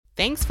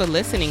Thanks for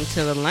listening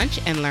to the Lunch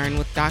and Learn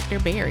with Dr.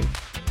 Barry,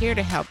 here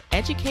to help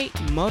educate,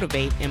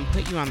 motivate, and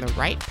put you on the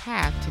right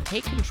path to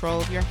take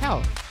control of your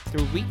health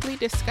through weekly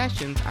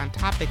discussions on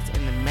topics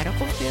in the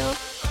medical field,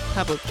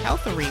 public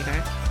health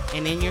arena,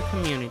 and in your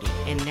community.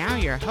 And now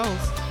your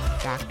host,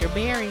 Dr.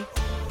 Barry.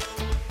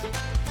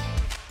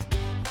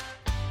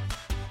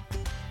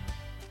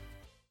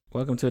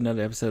 Welcome to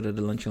another episode of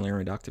the Lunch and Learn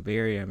with Dr.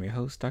 Barry. I'm your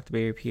host, Dr.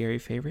 Barry Pierre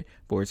Favorite,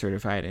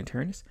 board-certified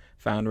internist,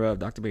 founder of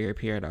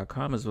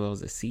drbarrypierre.com, as well as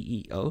the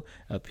CEO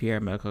of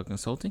Pierre Medical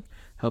Consulting,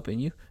 helping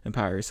you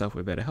empower yourself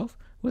with better health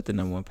with the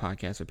 #1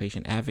 podcast for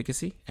patient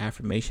advocacy,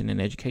 affirmation,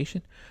 and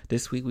education.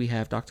 This week we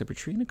have Dr.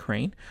 Petrina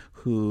Craine,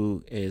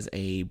 who is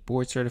a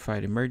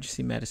board-certified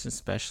emergency medicine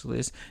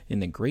specialist in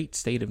the great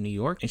state of New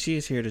York, and she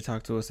is here to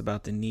talk to us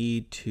about the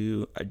need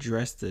to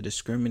address the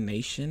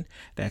discrimination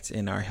that's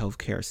in our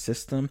healthcare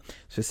system,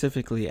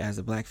 specifically as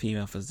a Black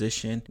female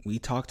physician. We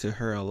talked to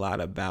her a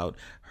lot about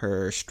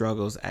her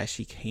struggles as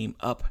she came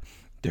up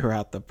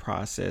throughout the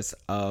process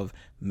of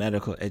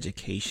medical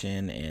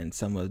education and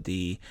some of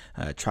the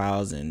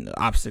trials and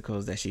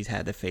obstacles that she's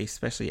had to face,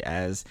 especially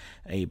as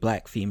a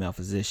Black female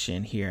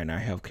physician here in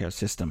our healthcare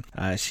system.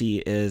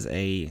 She is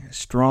a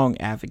strong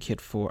advocate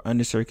for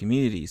underserved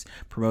communities,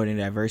 promoting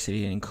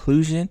diversity and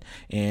inclusion,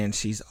 and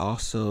she's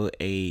also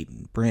a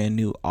brand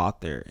new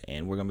author.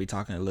 And we're going to be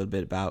talking a little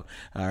bit about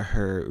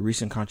her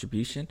recent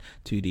contribution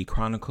to the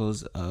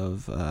Chronicles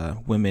of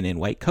Women in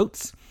White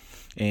Coats.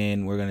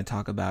 And we're going to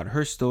talk about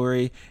her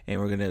story,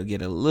 and we're going to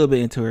get a little bit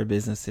into her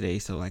business today.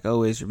 So like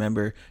always,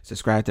 remember,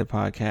 subscribe to the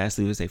podcast,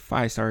 leave us a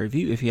 5-star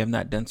review if you have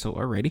not done so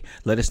already.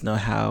 Let us know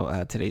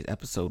how today's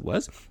episode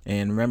was,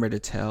 and remember to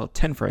tell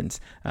 10 friends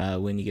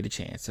when you get a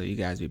chance. So you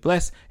guys be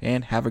blessed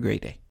and have a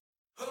great day.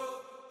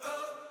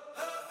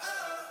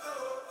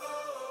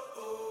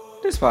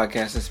 This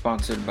podcast is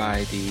sponsored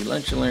by the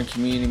Lunch and Learn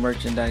Community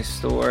Merchandise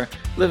Store,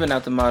 living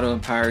out the motto,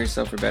 empower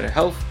yourself for better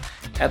health.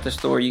 At the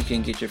store, you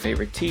can get your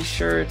favorite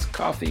t-shirts,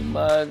 coffee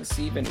mugs,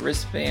 even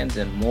wristbands,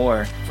 and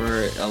more.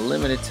 For a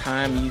limited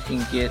time, you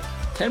can get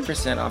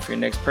 10% off your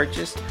next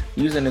purchase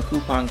using the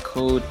coupon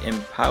code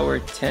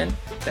EMPOWER10.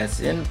 That's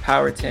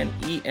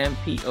EMPOWER10,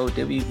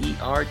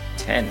 EMPOWER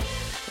 10.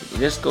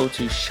 Just go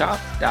to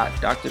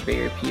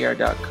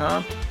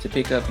shop.drbarrypr.com to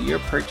pick up your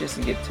purchase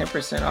and get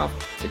 10% off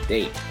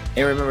today.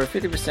 And remember,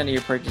 50% of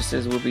your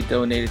purchases will be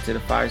donated to the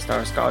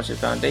 5-Star Scholarship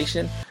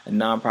Foundation, a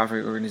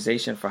nonprofit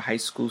organization for high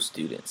school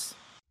students.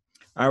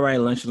 All right,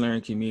 Lunch and Learn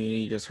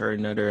community, just heard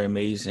another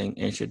amazing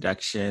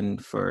introduction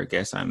for a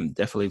guest I'm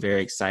definitely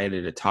very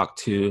excited to talk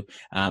to.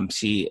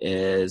 She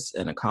is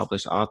an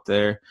accomplished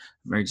author,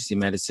 emergency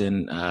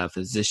medicine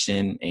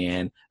physician,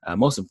 and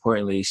most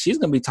importantly, she's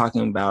going to be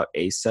talking about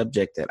a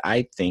subject that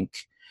I think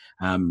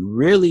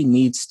really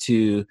needs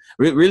to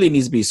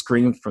be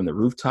screamed from the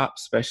rooftop,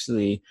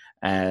 especially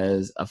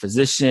as a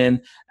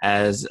physician,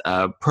 as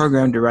a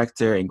program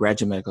director in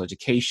graduate medical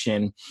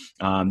education.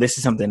 This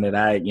is something that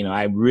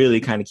I really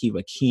kind of keep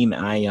a keen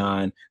eye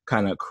on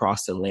kind of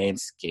across the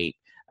landscape.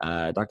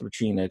 Dr.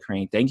 Petrina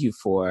Craine, thank you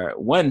for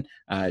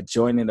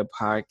joining the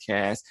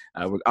podcast.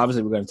 We're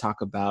going to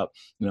talk about,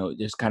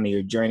 just kind of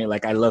your journey.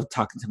 Like, I love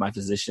talking to my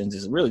physicians,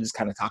 is really just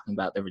kind of talking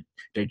about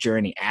their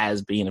journey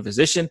as being a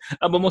physician.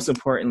 But most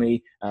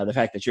importantly, the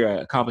fact that you're an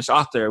accomplished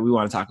author, we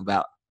want to talk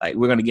about,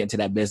 we're going to get into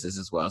that business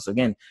as well. So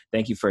again,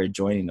 thank you for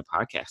joining the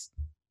podcast.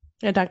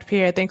 Yeah, Dr.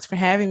 Pierre, thanks for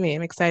having me.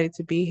 I'm excited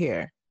to be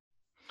here.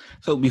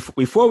 So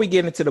before we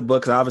get into the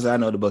book, 'cause obviously I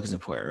know the book is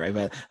important, right?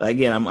 But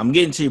again, I'm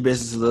getting to your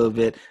business a little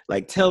bit.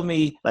 Tell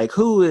me,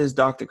 who is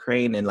Dr.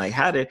 Craine, and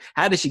how did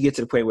she get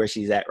to the point where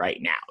she's at right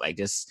now?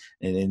 Just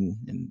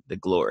in the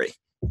glory.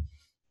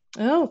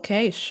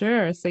 Okay,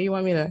 sure. So you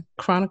want me to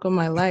chronicle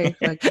my life,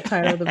 like the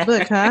title of the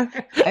book, huh?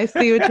 I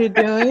see what you're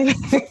doing.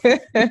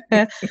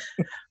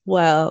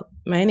 Well,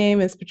 my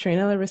name is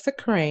Petrina Larissa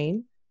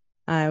Craine.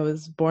 I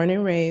was born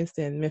and raised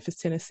in Memphis,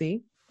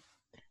 Tennessee.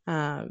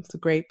 It's a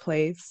great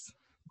place.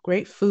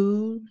 Great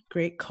food,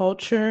 great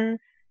culture,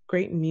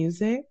 great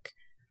music.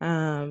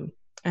 I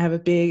have a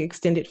big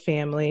extended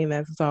family, and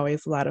that's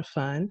always a lot of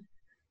fun.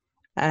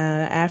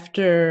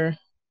 After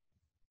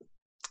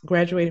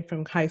graduating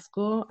from high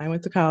school, I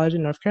went to college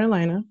in North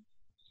Carolina.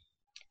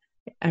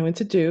 I went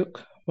to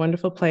Duke,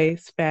 wonderful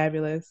place,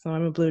 fabulous. So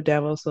I'm a Blue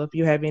Devil, so if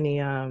you have any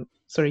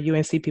sort of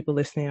UNC people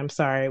listening, I'm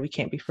sorry, we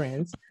can't be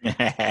friends.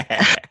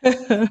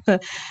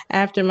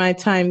 After my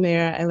time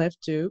there, I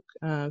left Duke,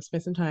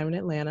 spent some time in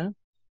Atlanta.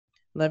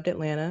 Loved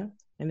Atlanta,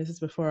 and this is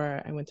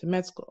before I went to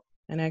med school.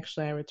 And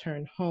actually, I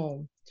returned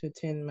home to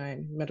attend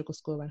my medical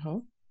school at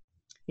home,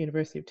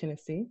 University of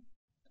Tennessee.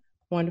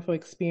 Wonderful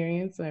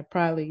experience. I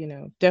probably,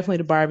 definitely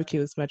the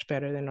barbecue is much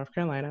better than North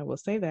Carolina, I will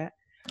say that.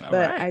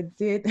 But right.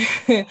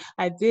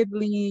 I did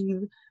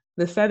leave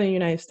the Southern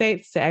United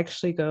States to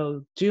actually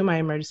go do my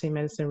emergency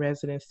medicine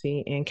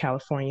residency in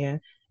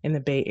California in the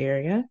Bay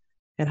Area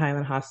at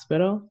Highland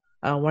Hospital.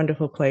 A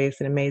wonderful place,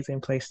 an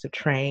amazing place to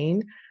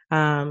train.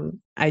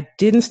 I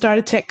didn't start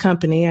a tech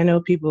company. I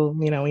know people,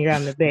 when you're out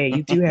in the Bay,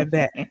 you do have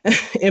that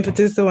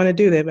impetus to want to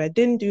do that, but I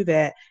didn't do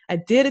that. I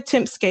did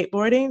attempt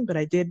skateboarding, but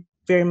I did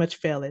very much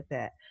fail at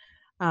that.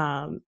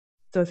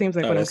 So it seems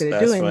like what I'm good at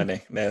That's doing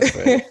funny. That's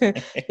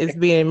funny. is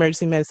being an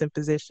emergency medicine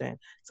physician.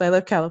 So I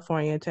left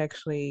California to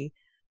actually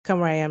come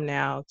where I am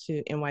now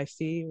to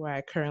NYC, where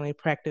I currently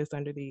practice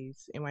under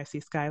these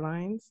NYC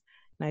skylines.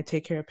 And I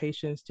take care of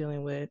patients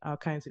dealing with all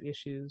kinds of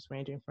issues,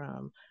 ranging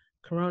from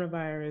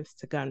coronavirus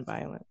to gun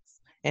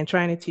violence, and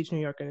trying to teach New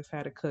Yorkers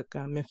how to cook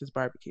Memphis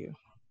barbecue.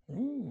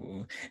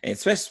 Ooh. And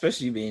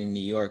especially being in New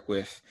York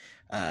with,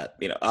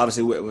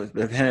 obviously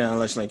depending on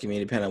lunch lane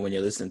community, depending on when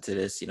you're listening to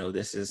this,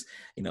 this is,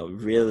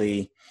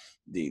 really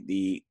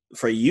the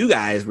for you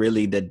guys,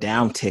 really the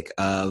downtick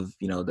of,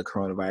 the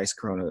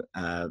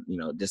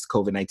just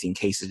COVID-19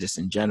 cases just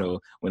in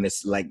general, when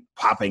it's like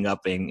popping up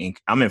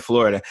I'm in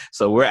Florida.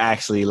 So we're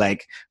actually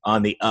like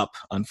on the up,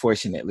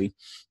 unfortunately.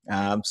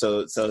 I'm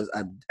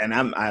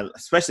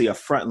especially a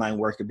frontline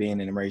worker being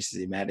in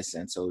emergency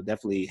medicine. So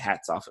definitely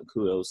hats off and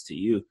kudos to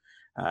you.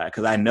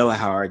 Because I know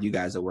how hard you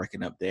guys are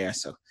working up there.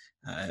 So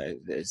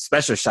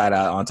special shout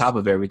out on top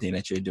of everything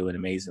that you're doing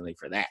amazingly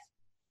for that.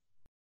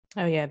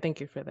 Oh, yeah. Thank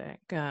you for that.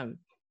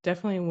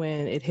 Definitely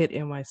when it hit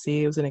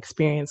NYC, it was an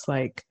experience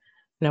like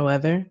no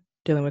other,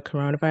 dealing with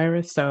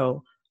coronavirus.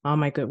 So all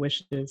my good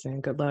wishes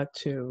and good luck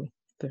to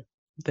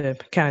the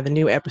kind of the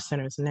new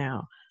epicenters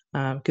now,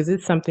 because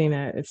it's something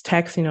that it's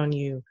taxing on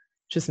you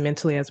just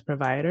mentally as a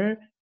provider,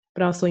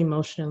 but also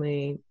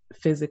emotionally,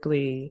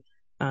 physically.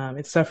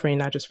 It's suffering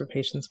not just for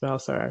patients, but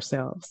also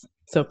ourselves.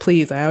 So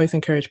please, I always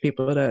encourage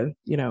people to,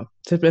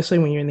 especially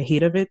when you're in the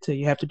heat of it,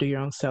 you have to do your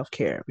own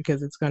self-care,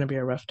 because it's going to be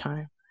a rough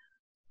time.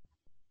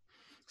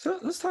 So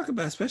let's talk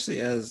about, especially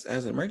as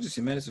an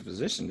emergency medicine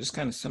physician, just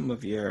kind of some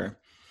of your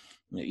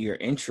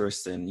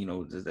interest and,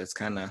 that's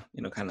kind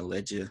of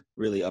led you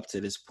really up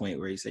to this point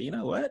where you say, you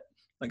know what,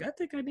 like, I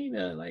think I need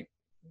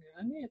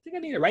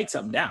to write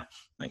something down.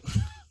 Like,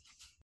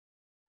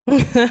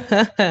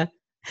 Let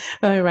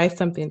me write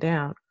something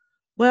down.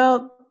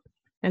 Well,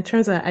 in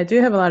terms of, I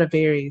do have a lot of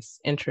various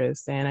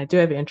interests, and I do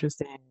have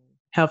interest in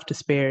health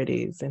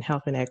disparities and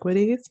health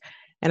inequities.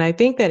 And I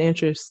think that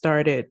interest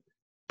started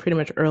pretty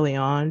much early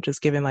on,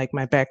 just given like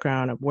my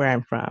background of where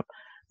I'm from.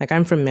 Like,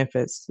 I'm from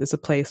Memphis. It's a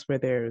place where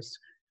there's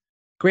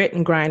grit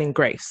and grind and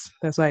grace.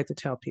 That's what I like to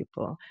tell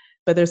people.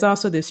 But there's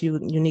also this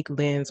unique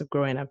lens of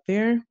growing up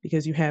there,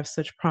 because you have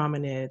such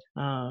prominent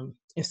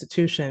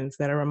institutions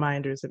that are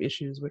reminders of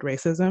issues with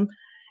racism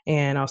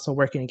and also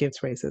working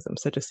against racism,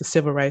 such as the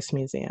Civil Rights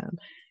Museum.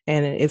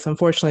 And it's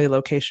unfortunately a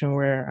location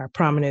where our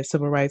prominent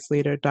civil rights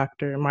leader,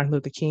 Dr. Martin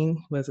Luther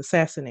King, was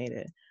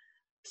assassinated.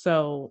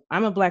 So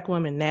I'm a Black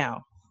woman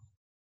now,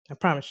 I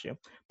promise you,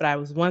 but I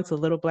was once a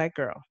little Black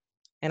girl.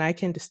 And I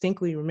can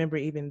distinctly remember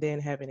even then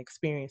having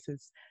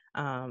experiences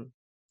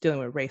dealing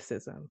with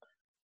racism.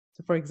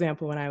 So, for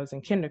example, when I was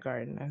in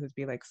kindergarten, I would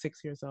be like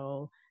 6 years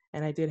old,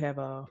 and I did have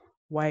a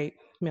white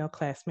male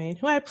classmate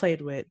who I played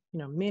with,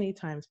 many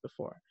times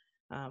before,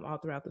 all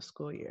throughout the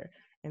school year.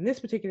 And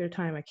this particular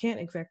time, I can't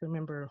exactly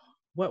remember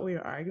what we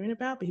were arguing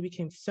about, but he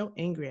became so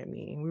angry at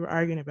me, and we were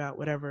arguing about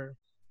whatever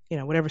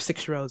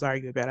 6-year-olds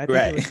argue about. I think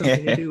it was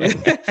something to do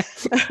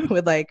with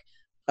with like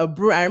a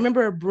broom. I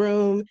remember a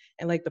broom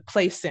and like the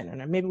play center,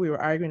 and maybe we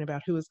were arguing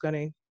about who was going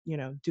to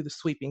do the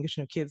sweeping,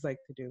 because kids like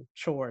to do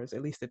chores,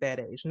 at least at that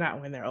age, not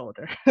when they're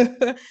older.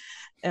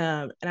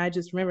 And I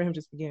just remember him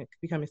just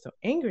becoming so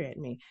angry at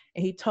me,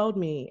 and he told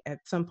me at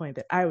some point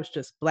that I was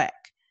just Black.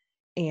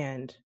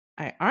 And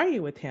I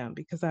argued with him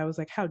because I was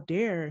like, how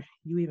dare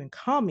you even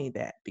call me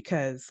that,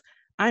 because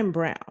I'm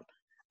brown.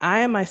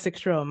 I, in my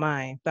 6-year-old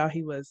mind, thought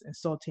he was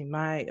insulting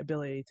my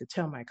ability to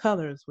tell my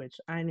colors, which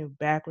I knew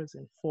backwards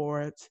and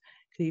forwards,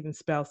 could even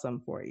spell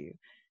some for you.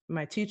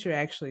 My teacher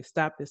actually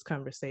stopped this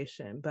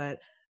conversation, but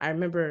I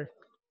remember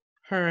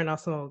her and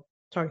also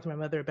talking to my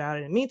mother about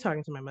it, and me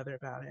talking to my mother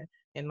about it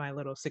in my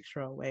little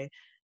 6-year-old way.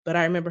 But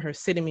I remember her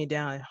sitting me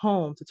down at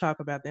home to talk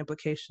about the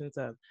implications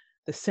of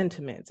the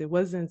sentiments. It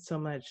wasn't so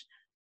much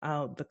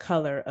the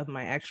color of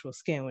my actual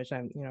skin, which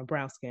I'm,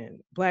 brown skinned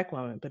Black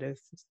woman, but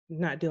it's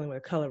not dealing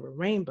with the color of a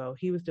rainbow.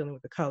 He was dealing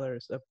with the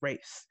colors of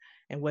race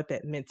and what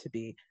that meant to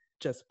be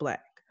just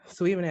Black.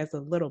 So even as a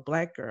little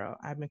Black girl,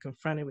 I've been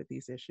confronted with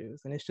these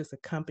issues, and it's just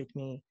accompanied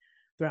me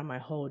throughout my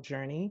whole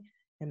journey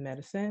in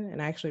medicine.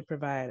 And I actually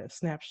provide a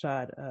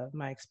snapshot of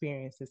my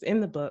experiences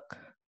in the book,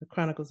 The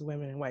Chronicles of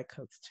Women in White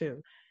Coats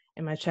too,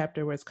 in my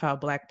chapter where it's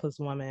called Black plus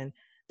Woman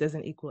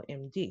Doesn't Equal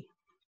MD.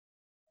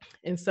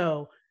 And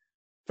so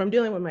from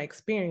dealing with my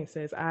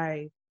experiences,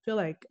 I feel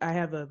like I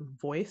have a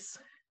voice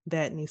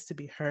that needs to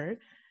be heard.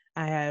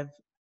 I'm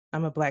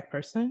a Black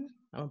person,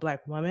 I'm a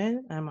Black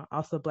woman, I'm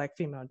also a Black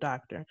female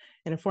doctor.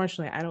 And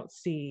unfortunately, I don't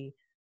see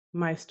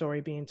my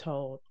story being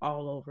told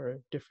all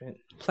over different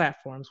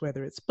platforms,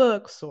 whether it's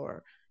books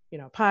or,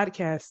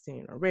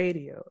 podcasting or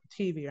radio, or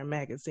TV or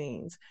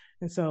magazines.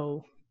 And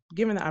so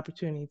given the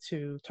opportunity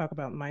to talk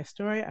about my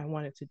story, I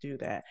wanted to do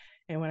that.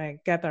 And when I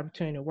got the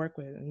opportunity to work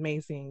with an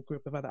amazing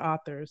group of other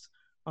authors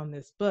on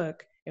this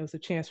book, it was a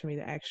chance for me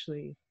to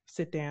actually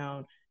sit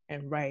down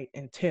and write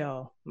and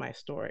tell my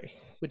story,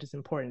 which is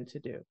important to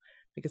do.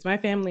 Because my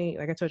family,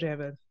 like I told you, I have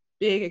a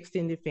big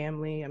extended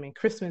family. I mean,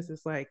 Christmas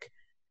is like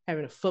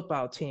having a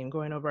football team,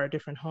 going over our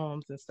different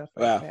homes and stuff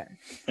like Wow.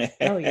 that.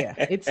 Oh yeah,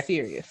 it's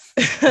serious.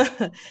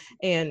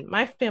 And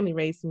my family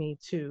raised me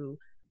to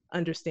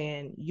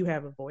understand you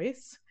have a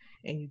voice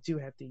and you do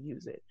have to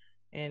use it.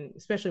 And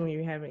especially when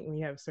you have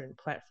a certain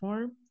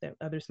platform that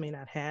others may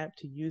not have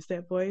to use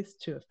that voice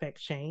to affect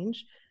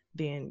change,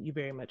 then you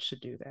very much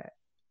should do that.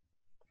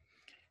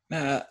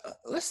 Now,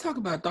 let's talk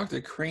about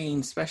Dr. Craine,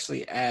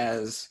 especially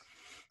as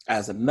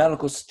a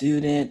medical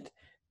student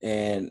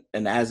and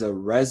as a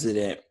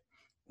resident.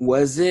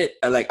 Was it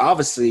like,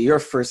 obviously your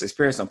first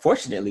experience,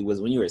 unfortunately, was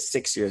when you were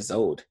 6 years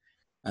old,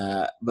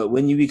 but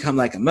when you become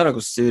like a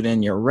medical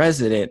student, you're a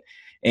resident,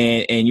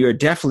 and you're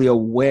definitely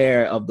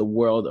aware of the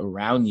world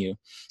around you,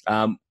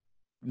 um,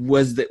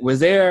 was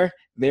there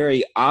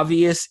very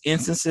obvious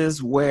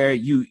instances where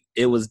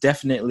it was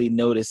definitely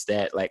noticed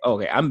that, like,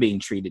 okay, I'm being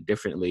treated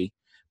differently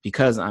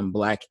because I'm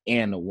Black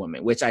and a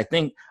woman, which I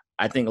think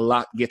a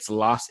lot gets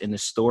lost in the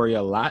story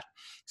a lot,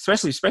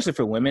 especially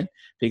for women,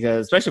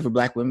 because especially for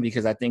Black women,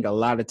 because I think a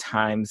lot of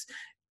times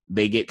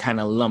they get kind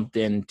of lumped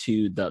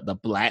into the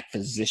Black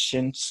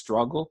physician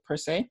struggle per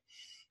se.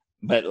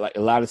 But like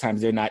a lot of times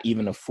they're not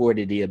even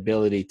afforded the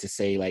ability to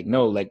say, like,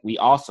 no, like we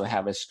also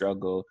have a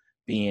struggle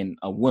being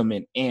a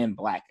woman and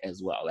Black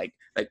as well. Like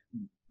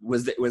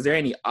was there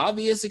any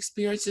obvious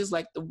experiences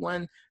like the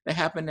one that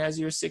happened as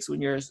you're 6 when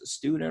you're a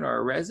student or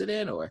a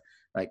resident, or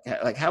like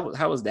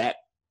how was that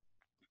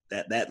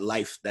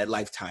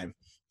lifetime?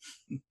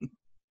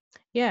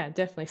 Yeah,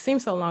 definitely.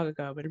 Seems so long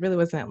ago, but it really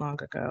wasn't that long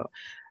ago.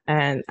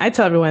 And I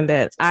tell everyone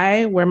that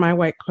I wear my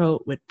white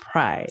coat with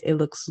pride. It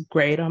looks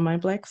great on my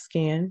Black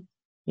skin,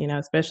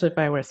 especially if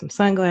I wear some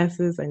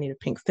sunglasses, I need a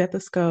pink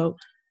stethoscope.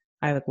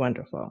 I look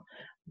wonderful.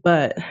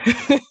 But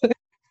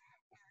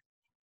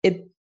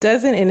it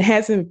doesn't and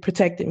hasn't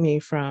protected me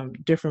from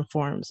different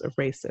forms of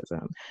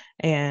racism.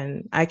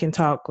 And I can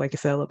talk, like I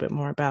said, a little bit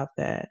more about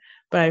that.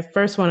 But I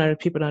first wanted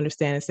people to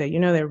understand and say,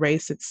 that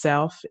race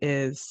itself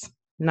is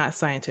not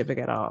scientific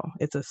at all.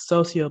 It's a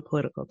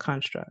socio-political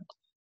construct.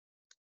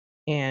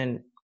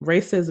 And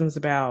racism is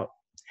about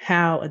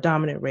how a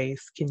dominant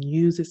race can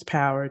use its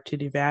power to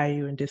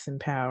devalue and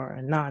disempower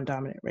a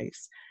non-dominant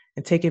race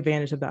and take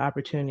advantage of the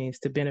opportunities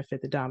to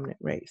benefit the dominant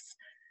race.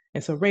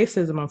 And so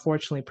racism,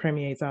 unfortunately,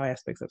 permeates all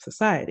aspects of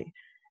society.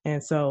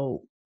 And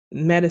so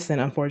medicine,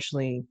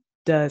 unfortunately,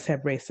 does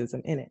have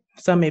racism in it.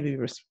 Some may be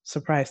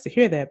surprised to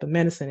hear that, but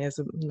medicine is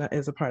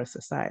a part of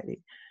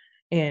society.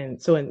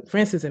 And so, for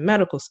instance, in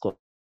medical school,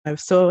 I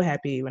was so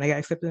happy when I got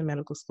accepted in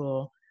medical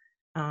school,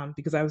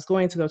 because I was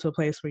going to go to a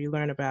place where you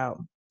learn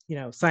about,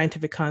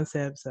 scientific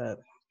concepts of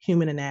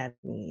human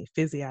anatomy,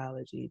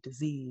 physiology,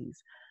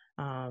 disease,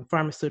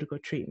 pharmaceutical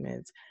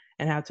treatments,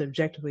 and how to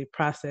objectively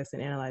process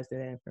and analyze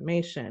that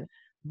information.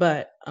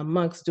 But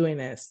amongst doing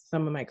this,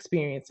 some of my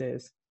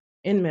experiences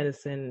in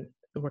medicine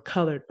were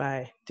colored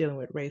by dealing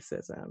with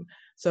racism.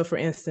 So, for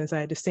instance,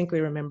 I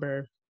distinctly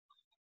remember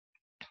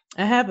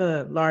I have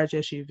a large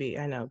SUV.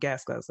 I know,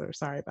 gas guzzler.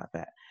 Sorry about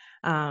that.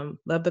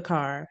 Love the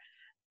car,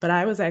 but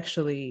I was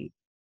actually,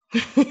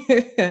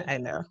 I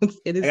know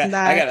it I is got I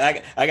not. got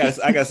I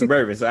got I got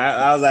Suburban, so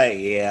I was like,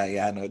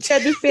 yeah, I know. You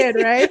understand,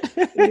 right?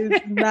 It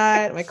is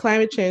not. My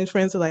climate change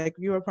friends are like,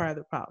 you are part of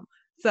the problem.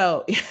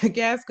 So,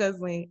 gas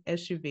guzzling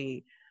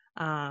SUV.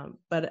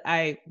 But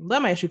I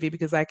love my SUV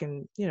because I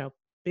can,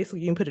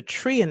 basically you can put a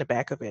tree in the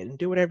back of it and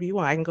do whatever you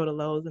want. I can go to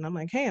Lowe's and I'm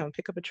like, hey, I'm gonna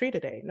pick up a tree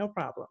today, no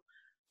problem.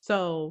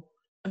 So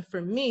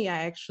for me,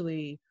 I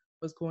actually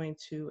was going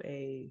to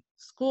a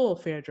school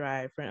fair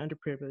drive for an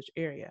underprivileged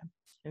area.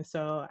 And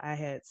so I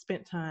had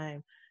spent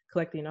time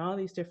collecting all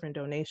these different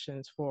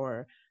donations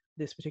for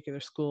this particular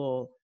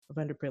school of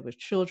underprivileged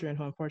children,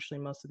 who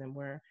unfortunately most of them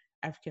were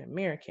African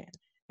American.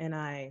 And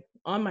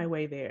on my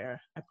way there,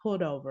 I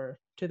pulled over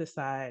to the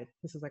side.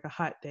 This is like a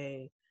hot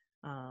day,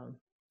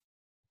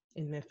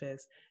 in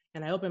Memphis.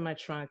 And I opened my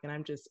trunk and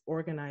I'm just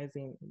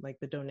organizing like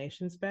the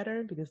donations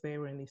better because they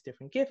were in these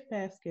different gift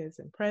baskets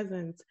and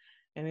presents,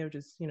 and they were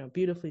just,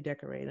 beautifully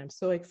decorated. I'm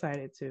so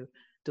excited to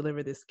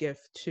deliver this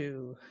gift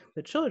to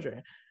the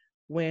children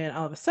when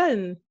all of a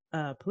sudden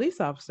a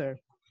police officer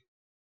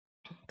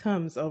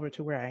comes over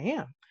to where I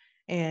am.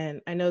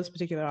 And I know this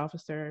particular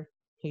officer,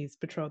 he's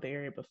patrolled the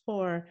area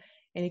before.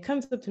 And he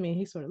comes up to me and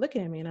he's sort of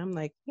looking at me, and I'm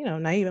like,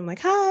 naive. I'm like,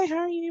 hi, how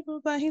are you? Blah,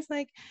 blah. He's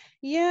like,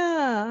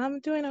 yeah,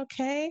 I'm doing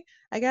okay.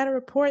 I got a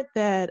report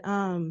that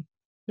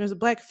there's a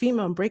Black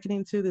female breaking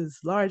into this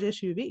large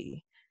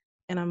SUV.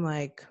 And I'm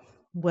like,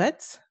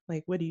 what?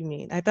 Like, what do you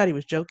mean? I thought he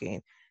was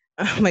joking.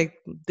 I'm like,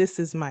 this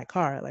is my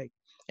car. Like,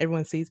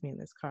 everyone sees me in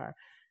this car.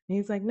 And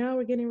he's like, no,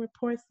 we're getting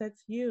reports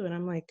that's you. And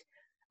I'm like,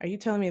 are you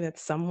telling me that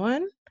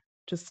someone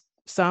just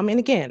saw me? And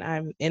again,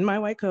 I'm in my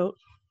white coat.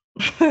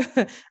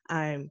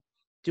 I'm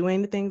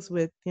doing the things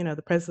with,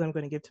 the presents I'm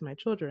going to give to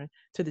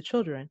the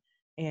children.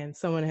 And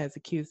someone has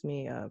accused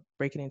me of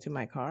breaking into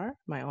my car,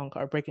 my own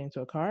car, breaking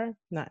into a car,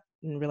 not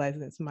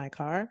realizing it's my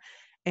car.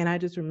 And I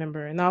just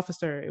remember, and the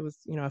officer, it was,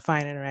 a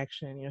fine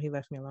interaction, he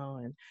left me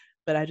alone.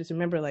 But I just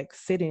remember like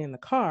sitting in the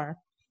car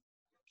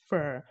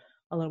for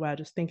a little while,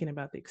 just thinking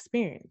about the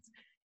experience.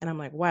 And I'm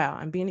like, wow,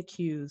 I'm being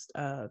accused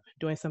of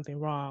doing something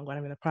wrong when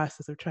I'm in the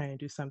process of trying to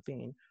do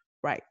something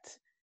right.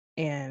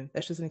 And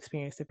that's just an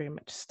experience that very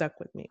much stuck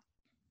with me.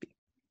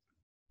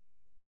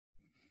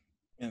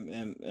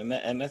 And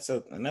that's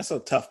so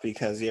tough,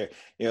 because you're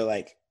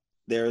like,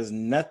 there is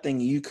nothing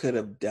you could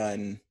have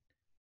done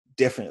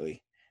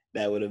differently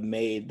that would have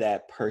made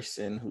that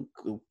person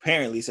who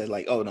apparently said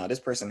like, oh no, this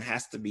person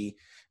has to be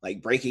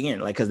like breaking in,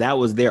 like, because that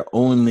was their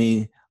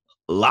only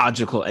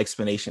logical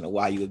explanation of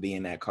why you would be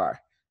in that car,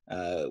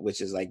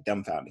 which is like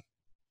dumbfounding.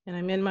 And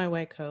I'm in my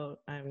white coat.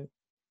 I'm,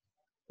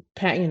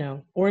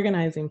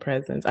 organizing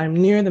presents. I'm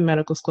near the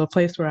medical school, a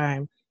place where I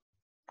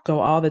go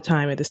all the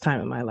time at this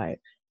time of my life.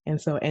 And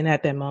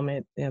at that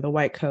moment, the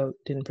white coat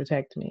didn't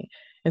protect me.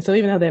 And so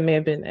even though that may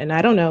have been, and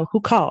I don't know who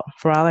called,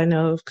 for all I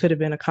know, it could have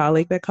been a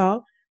colleague that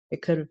called.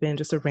 It could have been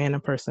just a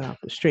random person off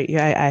the street.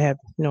 Yeah, I have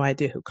no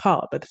idea who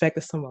called, but the fact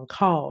that someone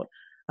called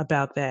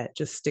about that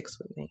just sticks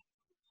with me.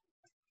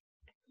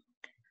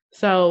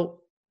 So,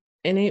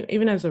 and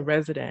even as a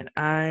resident,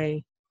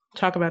 I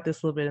talk about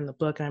this a little bit in the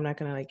book, and I'm not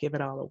going to like give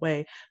it all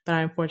away, but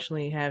I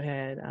unfortunately have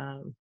had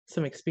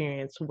some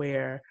experience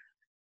where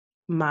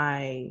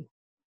my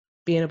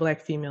being a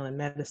Black female in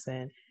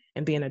medicine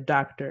and being a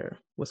doctor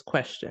was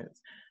questioned.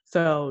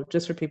 So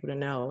just for people to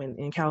know,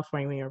 in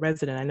California, when you're a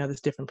resident, I know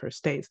there's different per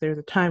states. There's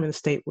a time in the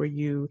state where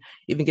you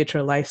even get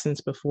your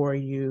license before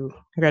you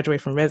graduate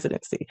from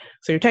residency.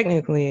 So you're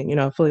technically,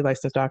 a fully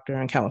licensed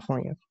doctor in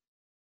California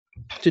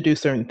to do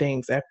certain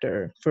things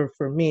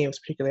for me, it was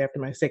particularly after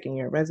my second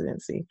year of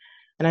residency.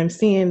 And I'm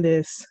seeing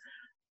this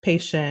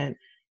patient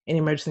in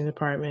the emergency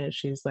department.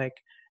 She's like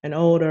an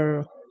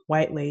older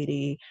white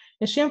lady,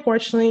 and she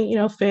unfortunately,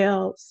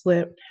 fell,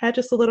 slipped, had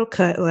just a little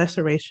cut,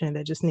 laceration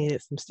that just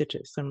needed some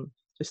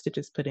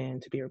stitches put in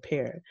to be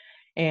repaired.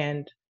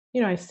 And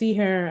I see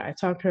her, I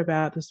talk to her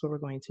about this is what we're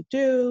going to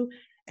do,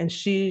 and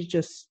she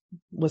just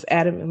was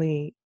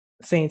adamantly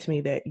saying to me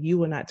that you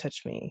will not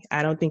touch me.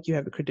 I don't think you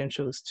have the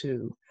credentials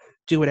to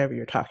do whatever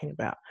you're talking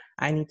about.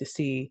 I need to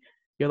see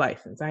your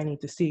license. I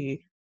need to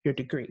see your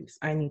degrees.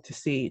 I need to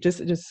see,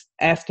 just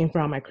asking for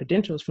all my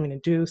credentials for me to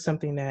do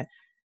something that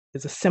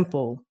is a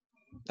simple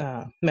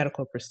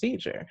medical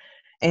procedure.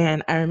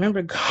 And I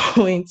remember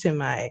going to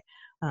my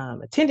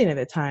attending at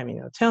the time,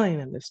 telling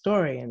them the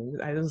story. And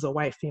this was a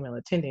white female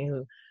attending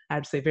who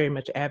I'd say very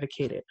much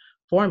advocated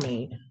for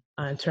me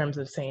in terms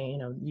of saying,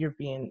 you're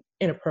being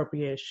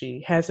inappropriate.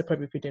 She has the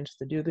appropriate credentials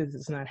to do this.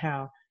 It's not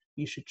how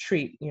you should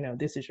treat,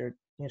 this is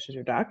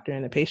your doctor.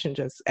 And the patient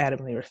just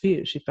adamantly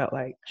refused. She felt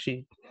like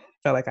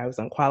I was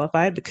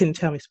unqualified, but couldn't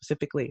tell me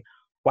specifically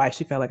why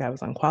she felt like I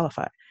was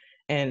unqualified,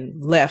 and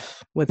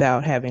left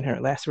without having her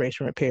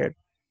laceration repaired.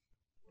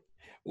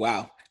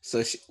 Wow.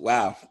 So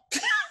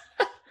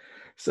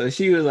so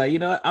she was like, you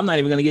know what? I'm not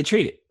even going to get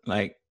treated.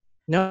 Like,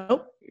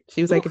 nope.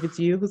 She was like, if it's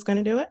you who's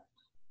going to do it,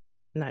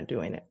 I'm not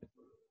doing it.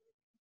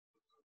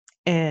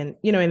 And,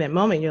 in that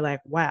moment, you're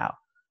like, wow.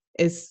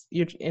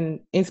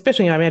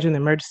 Especially, I imagine the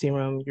emergency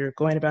room, you're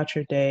going about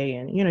your day,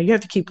 and, you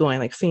have to keep going,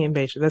 like seeing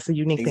patients. That's the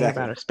unique thing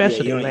about our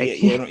specialty. Yeah,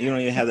 you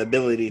don't even have the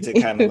ability to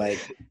kind of like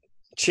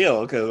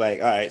chill, because like,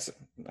 all right, so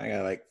I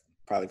got like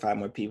probably 5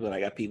 more people, and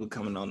I got people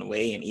coming on the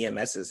way, and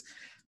EMS is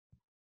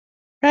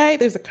right.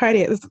 There's a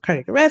cardiac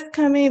arrest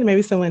coming.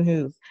 Maybe someone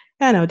who's,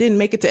 I don't know, didn't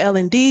make it to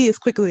L&D as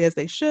quickly as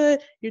they should.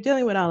 You're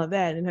dealing with all of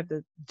that, and have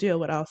to deal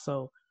with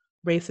also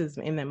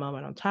racism in that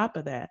moment. On top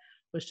of that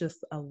was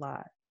just a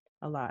lot,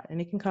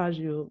 and it can cause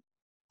you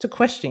to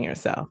question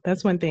yourself.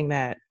 That's one thing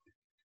that,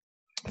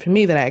 for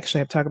me, that I actually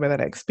have talked about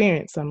that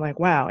experience. So I'm like,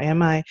 wow,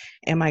 am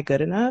I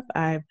good enough?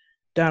 I've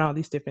done all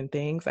these different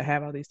things. I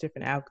have all these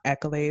different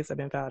accolades. I've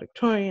been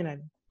valedictorian.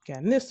 I've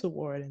gotten this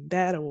award and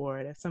that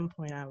award. At some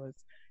point, I was,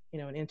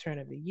 an intern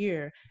of the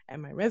year at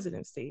my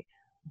residency.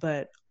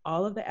 But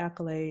all of the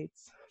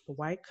accolades, the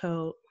white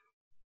coat,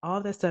 all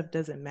of that stuff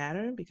doesn't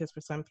matter, because for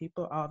some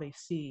people, all they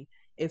see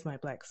is my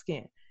Black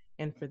skin.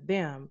 And for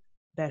them,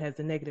 that has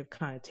a negative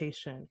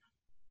connotation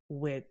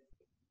with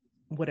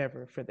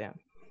whatever for them.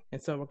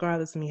 And so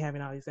regardless of me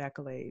having all these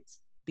accolades,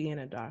 being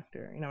a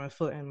doctor,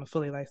 I'm a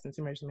fully licensed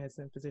emergency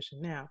medicine physician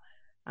now,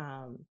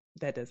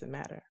 that doesn't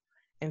matter.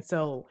 And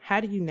so how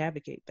do you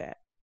navigate that,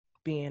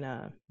 being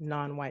a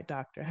non-white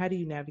doctor? How do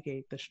you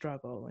navigate the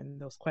struggle and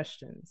those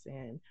questions,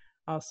 and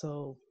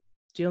also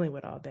dealing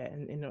with all that,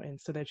 and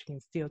so that you can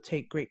still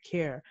take great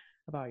care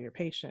of all your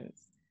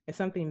patients? It's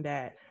something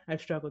that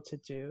I've struggled to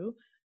do,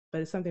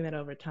 but it's something that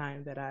over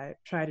time that I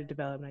try to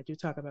develop. And I do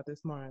talk about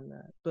this more in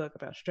the book,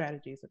 about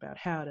strategies about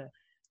how to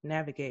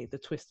navigate the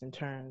twists and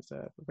turns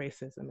of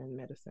racism in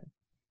medicine.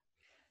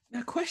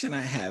 Now, question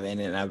I have,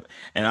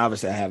 and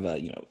obviously I have a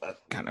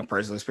kind of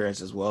personal experience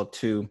as well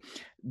too.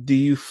 Do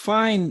you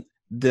find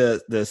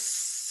the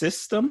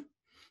system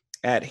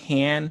at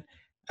hand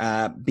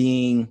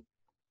being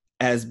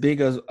as big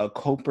as a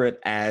culprit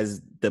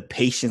as the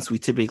patients we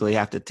typically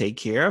have to take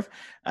care of,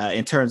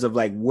 in terms of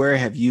like, where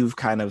have you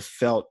kind of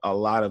felt a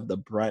lot of the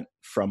brunt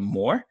from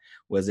more?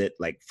 Was it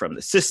like from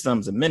the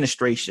systems,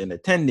 administration,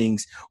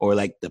 attendings, or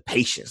like the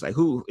patients? Like,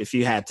 who, if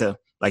you had to,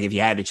 I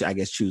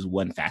guess, choose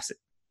one facet?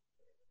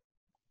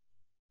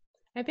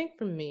 I think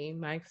for me,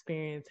 my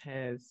experience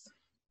has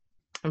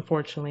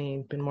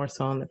unfortunately been more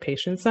so on the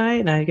patient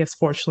side. And I guess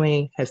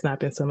fortunately has not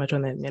been so much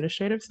on the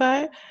administrative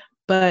side.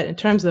 But in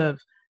terms of,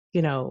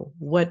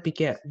 what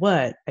beget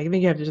what, I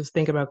think you have to just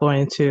think about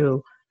going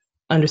into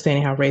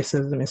understanding how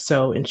racism is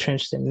so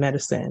entrenched in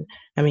medicine.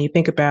 I mean, you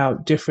think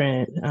about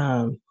different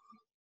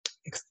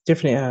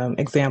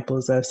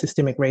examples of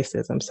systemic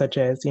racism, such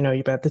as,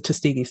 you got the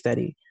Tuskegee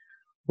study,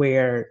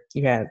 where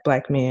you had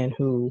Black men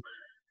who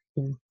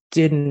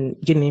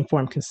didn't get any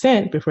informed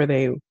consent before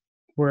they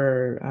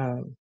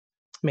were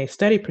made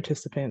study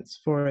participants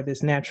for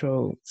this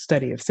natural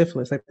study of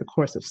syphilis, like the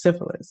course of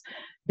syphilis.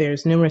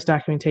 There's numerous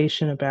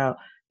documentation about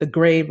the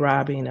grave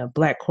robbing of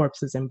Black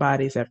corpses and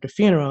bodies after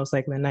funerals,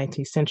 like in the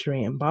 19th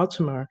century in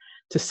Baltimore,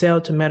 to sell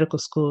to medical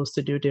schools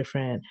to do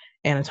different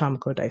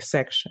anatomical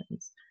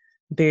dissections.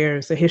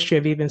 There's a history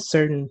of even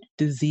certain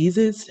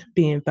diseases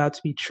being thought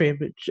to be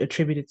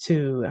attributed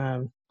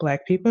to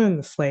Black people and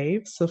the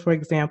slaves. So, for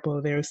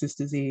example, there was this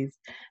disease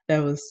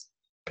that was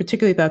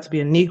particularly thought to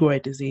be a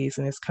Negroid disease,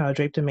 and it's called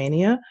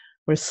drapetomania,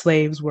 where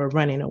slaves were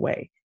running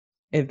away.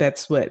 And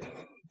that's what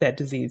that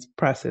disease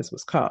process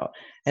was called.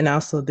 And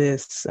also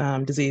this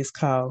disease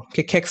called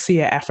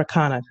cachexia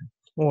africana,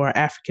 or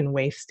African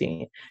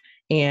wasting.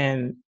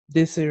 And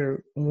this is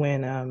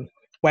when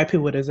white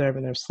people were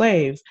observing their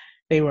slaves,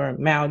 they were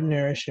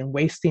malnourished and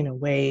wasting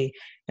away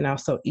and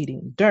also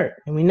eating dirt.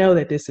 And we know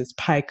that this is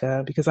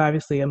pica because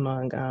obviously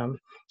among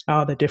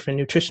all the different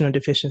nutritional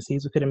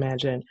deficiencies we could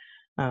imagine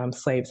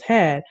slaves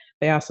had,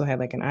 they also had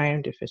like an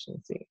iron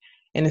deficiency.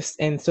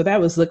 And so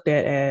that was looked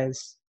at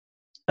as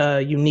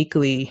a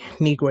uniquely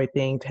Negroid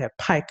thing to have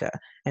pica,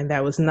 and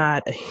that was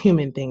not a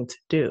human thing to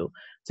do.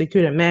 So you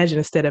could imagine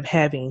instead of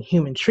having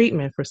human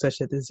treatment for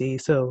such a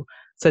disease, so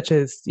such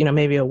as,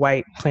 maybe a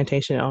white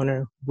plantation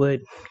owner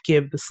would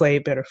give the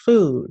slave better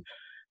food,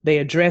 they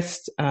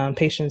addressed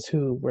patients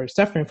who were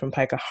suffering from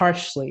pica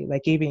harshly,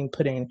 like even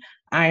putting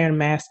iron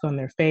mask on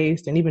their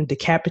face and even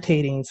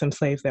decapitating some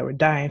slaves that were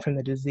dying from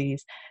the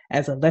disease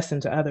as a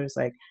lesson to others,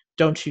 like,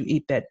 don't you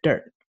eat that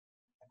dirt.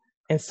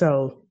 And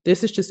so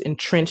this is just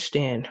entrenched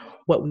in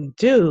what we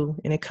do,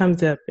 and it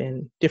comes up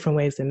in different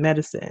ways in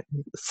medicine.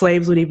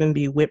 Slaves would even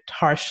be whipped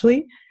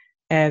harshly,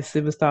 as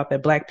it was thought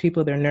that Black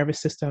people, their nervous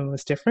system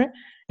was different,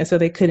 and so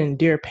they could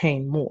endure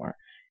pain more.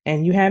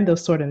 And you have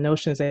those sort of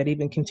notions that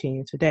even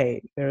continue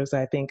today. There was,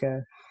 I think,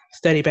 a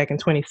study back in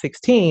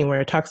 2016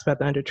 where it talks about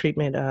the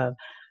undertreatment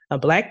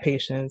of Black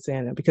patients,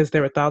 and because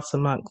there were thoughts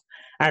amongst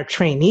our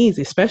trainees,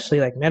 especially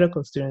like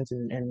medical students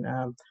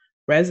and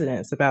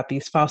residents, about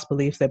these false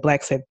beliefs that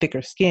Blacks had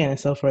thicker skin and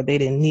so forth. They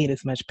didn't need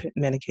as much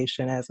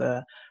medication as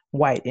a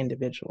white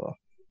individual.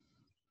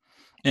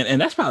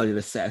 And that's probably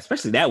the sad,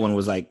 especially that one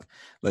was like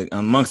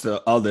amongst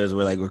the others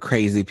were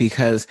crazy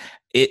because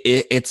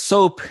it's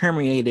so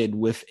permeated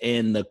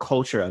within the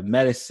culture of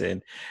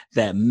medicine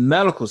that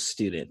medical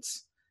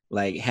students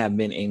have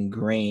been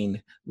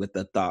ingrained with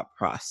the thought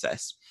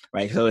process,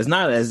 right? So it's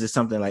not as just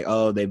something like,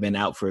 oh, they've been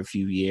out for a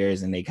few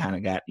years and they kind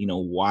of got,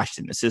 washed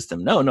in the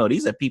system. No,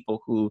 these are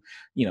people who,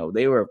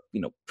 they were,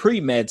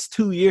 pre-meds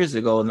 2 years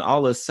ago, and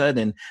all of a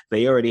sudden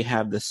they already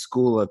have the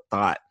school of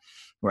thought,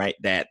 right,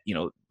 that,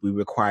 we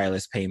require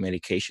less pain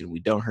medication. We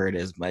don't hurt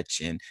as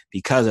much. And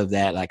because of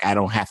that, I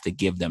don't have to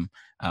give them,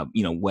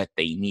 what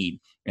they need.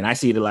 And I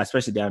see it a lot,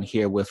 especially down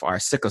here with our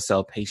sickle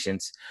cell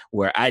patients,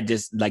 where I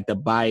just the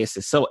bias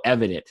is so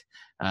evident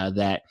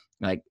that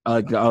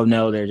oh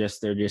no, they're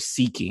just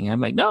seeking. I'm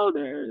like, no,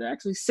 they're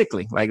actually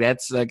sickling.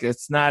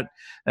 It's not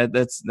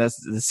that's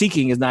the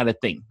seeking is not a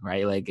thing,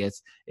 right?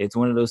 It's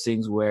one of those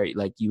things where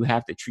you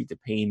have to treat the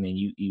pain and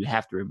you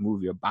have to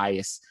remove your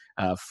bias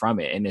from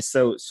it. And it's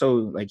so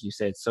like you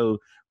said, so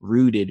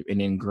rooted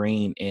and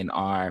ingrained in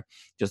our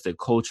just the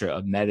culture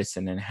of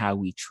medicine and how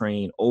we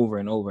train over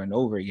and over and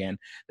over again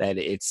that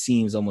it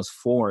seems almost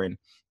foreign,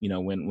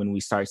 when we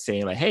start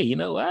saying hey, you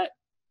know what?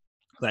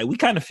 We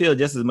kind of feel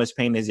just as much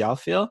pain as y'all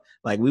feel.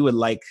 We would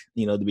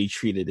to be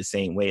treated the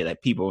same way.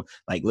 People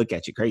look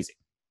at you crazy.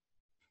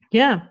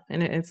 Yeah,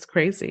 and it's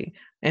crazy.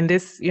 And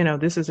this,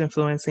 this is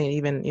influencing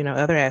even,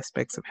 other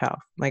aspects of health.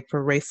 Like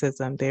for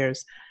racism,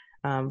 there's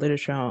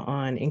literature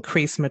on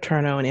increased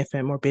maternal and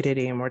infant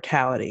morbidity and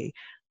mortality,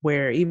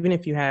 where even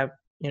if you have,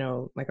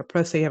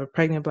 let's say you have a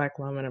pregnant Black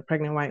woman, a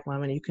pregnant white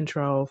woman, you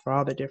control for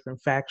all the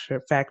different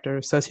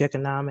factors,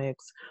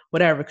 socioeconomics,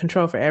 whatever,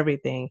 control for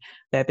everything,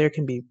 that there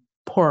can be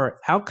poor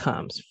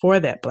outcomes for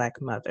that Black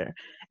mother.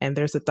 And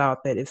there's a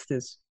thought that it's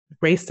this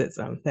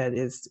racism that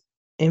is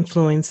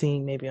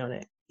influencing maybe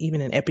on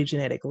even an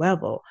epigenetic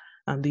level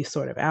these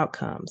sort of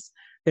outcomes.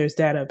 There's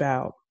data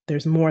about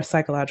there's more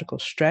psychological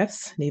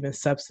stress and even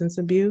substance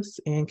abuse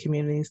in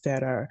communities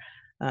that are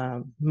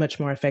much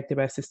more affected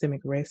by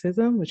systemic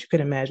racism, which you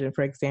could imagine,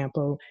 for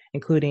example,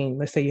 including,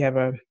 let's say you have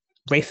a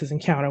racist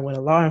encounter with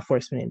a law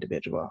enforcement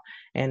individual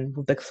and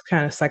the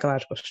kind of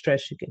psychological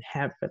stress you can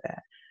have for that.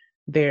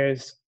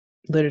 There's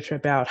literature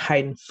about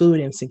heightened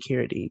food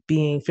insecurity,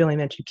 feeling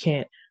that you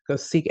can't go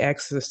seek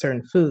access to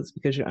certain foods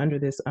because you're under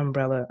this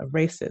umbrella of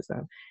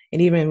racism.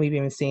 And even we've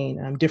even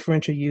seen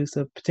differential use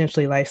of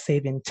potentially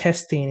life-saving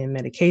testing and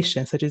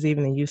medication, such as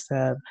even the use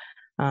of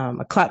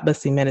a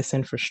clot-busting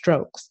medicine for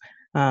strokes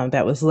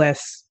that was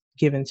less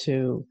given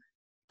to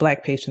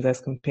Black patients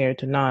as compared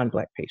to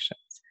non-Black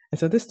patients. And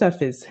so this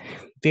stuff is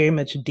very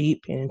much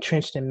deep and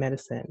entrenched in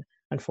medicine,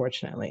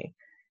 unfortunately.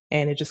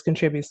 And it just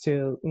contributes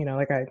to,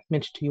 like I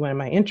mentioned to you, one of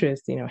my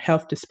interests,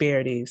 health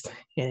disparities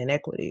and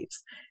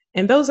inequities.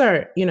 And those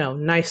are,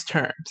 nice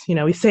terms.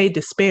 We say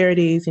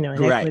disparities,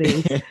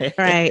 inequities, Right.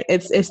 right?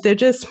 They're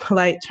just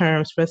polite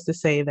terms for us to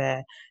say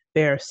that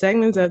there are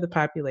segments of the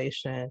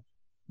population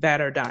that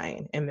are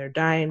dying, and they're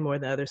dying more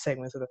than other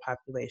segments of the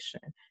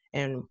population.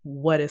 And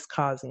what is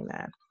causing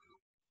that?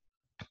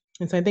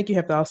 And so I think you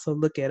have to also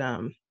look at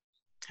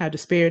how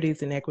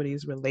disparities and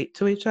equities relate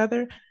to each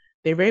other.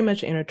 They're very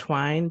much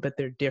intertwined, but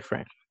they're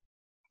different.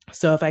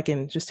 So if I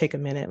can just take a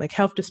minute, like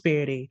health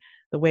disparity,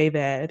 the way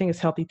that I think it's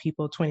Healthy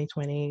People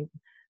 2020,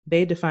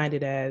 they defined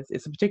it as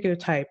it's a particular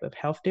type of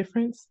health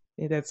difference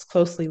that's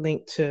closely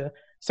linked to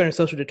certain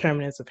social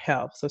determinants of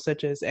health, so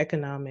such as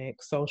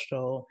economic,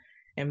 social,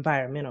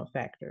 environmental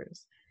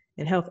factors.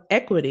 And health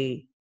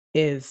equity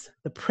is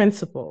the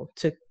principle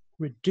to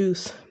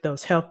reduce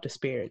those health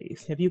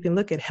disparities. If you can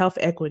look at health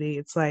equity,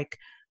 it's like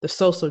the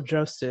social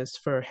justice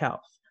for health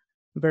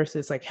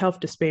versus like health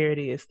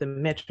disparity is the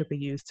metric we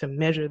use to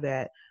measure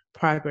that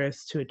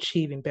progress to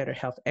achieving better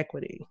health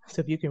equity.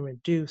 So if you can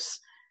reduce,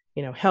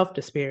 health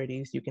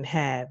disparities, you can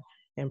have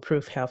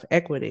improved health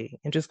equity.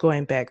 And just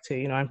going back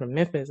to, I'm from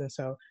Memphis, and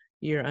so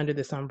you're under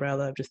this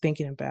umbrella of just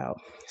thinking about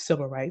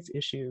civil rights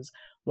issues.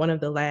 One of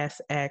the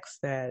last acts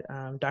that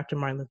Dr.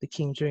 Martin Luther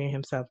King Jr.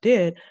 himself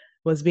did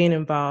was being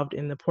involved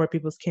in the Poor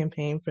People's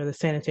Campaign for the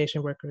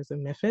sanitation workers of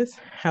Memphis,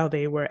 how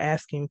they were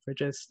asking for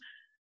just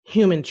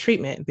human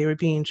treatment. They were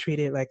being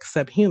treated like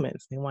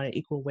subhumans. They wanted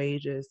equal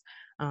wages,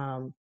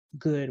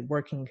 good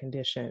working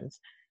conditions.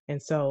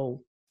 And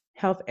so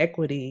health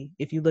equity,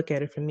 if you look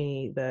at it, for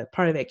me, the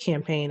part of that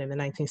campaign in the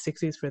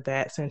 1960s for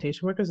that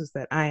sanitation workers is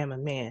that I am a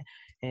man.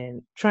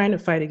 And trying to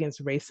fight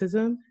against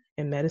racism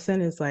in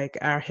medicine is like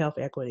our health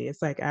equity.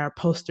 It's like our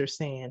poster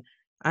saying,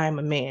 I am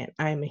a man,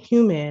 I am a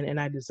human, and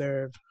I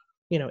deserve,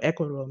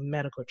 equitable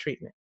medical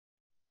treatment.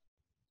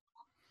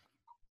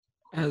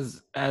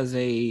 As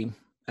a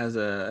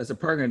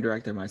program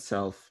director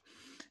myself,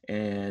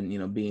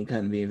 and being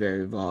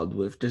very involved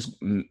with just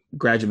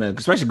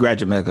especially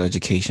graduate medical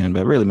education,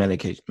 but really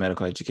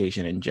medical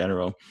education in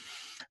general.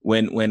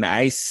 When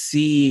I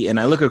see and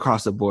I look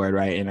across the board,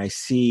 right, and I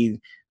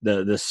see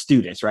the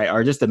students, right,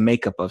 or just the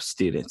makeup of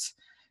students,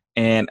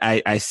 and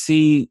I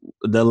see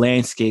the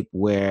landscape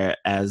where,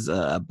 as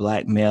a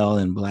Black male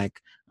and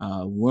Black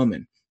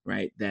woman,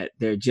 right, that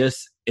there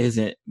just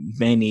isn't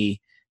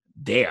many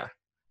there,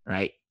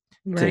 right,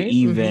 to Right.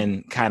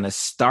 even kind of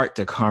start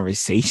the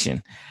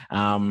conversation.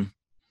 And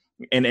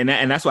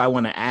that's why I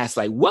want to ask,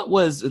 like, what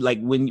was like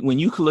when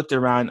you looked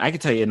around? I can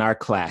tell you in our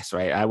class,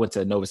 right? I went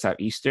to Nova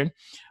Southeastern.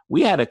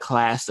 We had a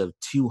class of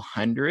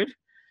 200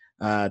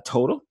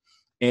 total,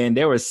 and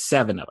there were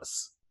 7 of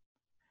us.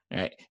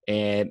 Right.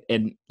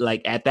 And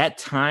like at that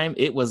time,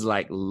 it was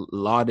like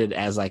lauded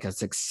as like a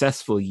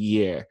successful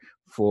year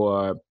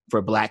for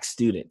Black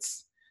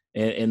students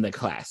in the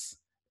class,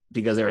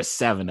 because there were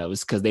 7 of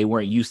us, because they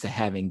weren't used to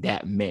having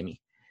that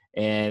many.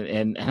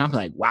 And I'm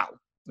like, wow,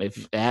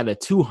 if I had a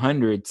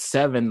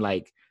 207,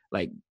 like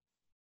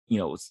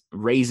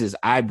raises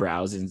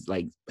eyebrows and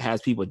like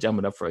has people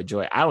jumping up for a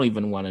joy. I don't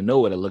even want to know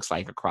what it looks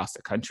like across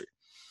the country.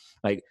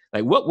 Like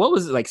what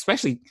was it like,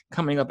 especially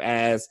coming up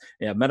as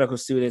a medical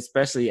student,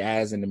 especially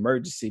as an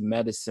emergency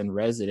medicine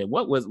resident?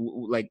 What was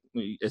like,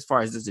 as far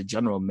as just a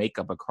general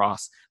makeup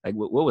across, like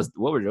what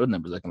were those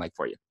numbers looking like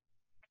for you?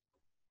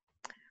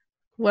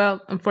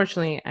 Well,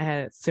 unfortunately, I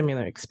had a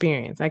similar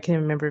experience. I can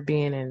remember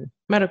being in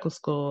medical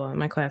school, and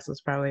my class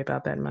was probably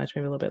about that much,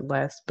 maybe a little bit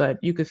less, but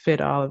you could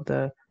fit all of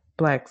the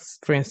Blacks,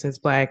 for instance,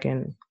 Black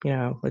and,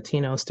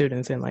 Latino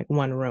students in like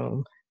one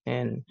room.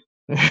 And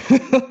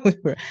we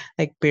were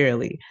like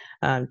barely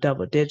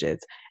double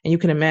digits. And you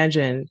can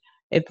imagine,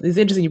 it's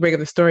interesting you bring up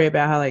the story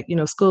about how, like,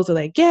 schools are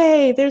like,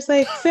 yay, there's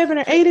like 7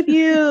 or 8 of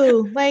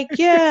you. Like,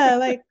 yeah,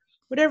 like,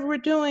 whatever we're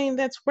doing,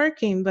 that's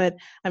working. But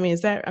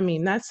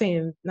not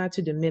saying, not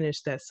to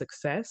diminish that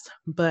success,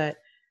 but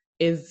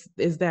is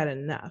that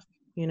enough?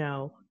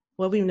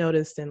 What we've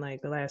noticed in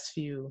like the last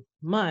few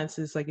months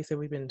is, like you said,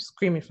 we've been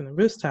screaming from the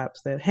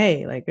rooftops that,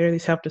 hey, like, there are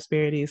these health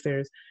disparities,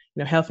 there's,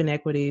 health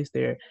inequities,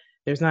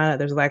 there's a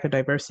lack of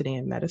diversity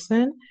in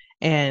medicine.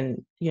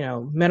 And,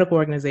 medical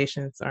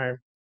organizations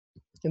are,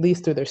 at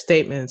least through their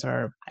statements,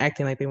 are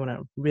acting like they want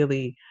to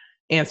really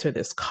answer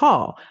this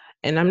call.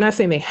 And I'm not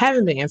saying they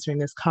haven't been answering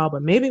this call,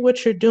 but maybe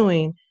what you're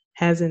doing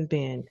hasn't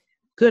been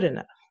good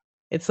enough.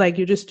 It's like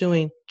you're just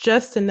doing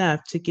just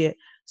enough to get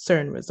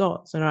certain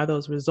results. And are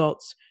those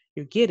results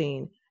you're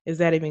getting, is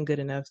that even good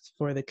enough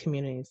for the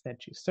communities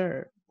that you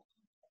serve?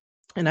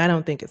 And I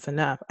don't think it's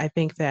enough. I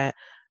think that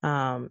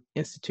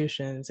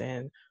institutions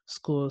and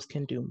schools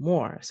can do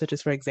more, such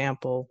as, for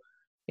example,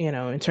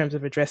 in terms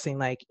of addressing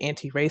like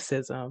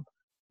anti-racism,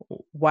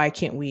 why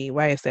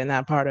is that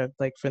not part of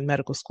like for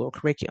medical school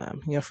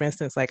curriculum? For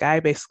instance, like I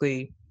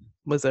basically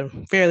was a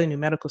fairly new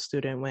medical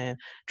student when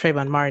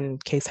Trayvon Martin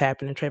case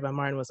happened, and Trayvon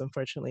Martin was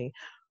unfortunately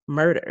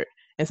murdered.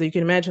 And so you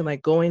can imagine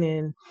like going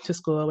in to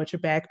school with your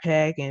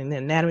backpack and the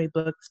anatomy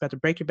book is about to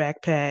break your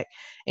backpack.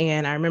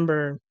 And I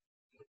remember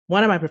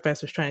one of my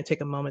professors trying to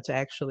take a moment to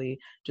actually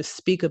just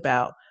speak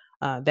about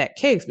that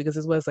case, because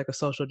this was like a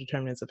social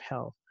determinants of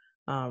health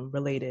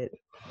related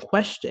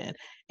question,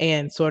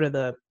 and sort of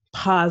the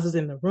pauses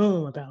in the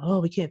room about, oh,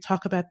 we can't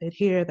talk about that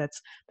here,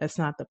 that's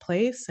not the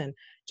place. And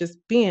just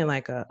being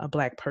like a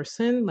Black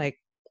person, like,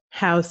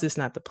 how is this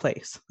not the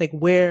place? Like,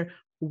 where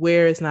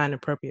is not an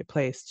appropriate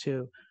place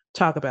to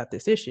talk about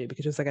this issue?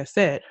 Because just like I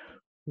said,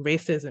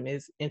 racism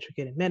is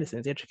intricate in medicine,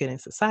 it's intricate in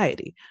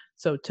society.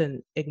 So to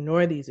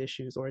ignore these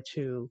issues, or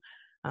to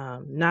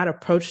not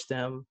approach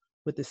them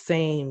with the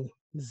same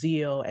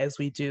zeal as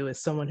we do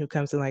as someone who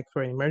comes in like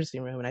for an emergency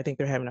room and I think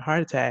they're having a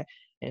heart attack,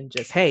 and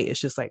just, hey, it's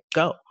just like,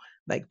 go.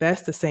 Like,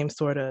 that's the same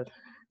sort of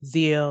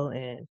zeal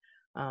and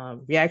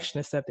reaction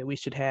and stuff that we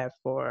should have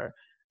for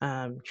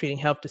treating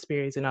health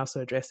disparities and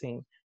also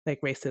addressing like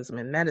racism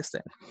in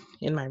medicine.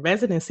 In my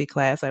residency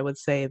class, I would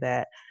say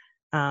that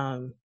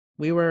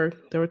there were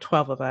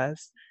 12 of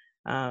us.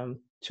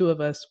 Two of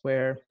us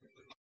were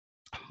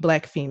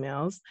Black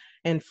females,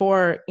 and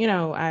for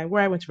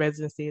where I went to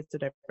residency, it's a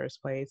diverse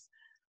place,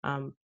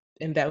 and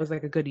that was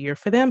like a good year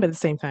for them. But at the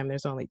same time,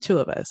 there's only two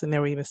of us, and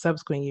there were even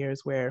subsequent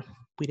years where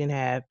we didn't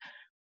have,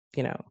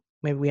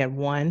 maybe we had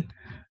one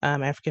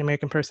African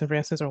American person, for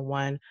instance, or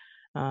one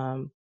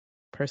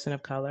person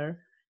of color.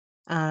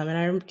 And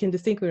I can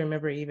distinctly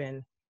remember,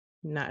 even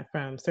not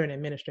from certain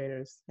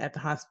administrators at the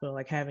hospital,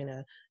 like having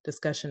a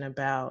discussion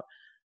about,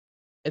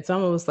 it's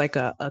almost like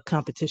a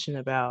competition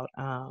about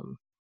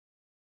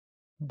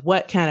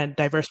what kind of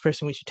diverse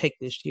person we should take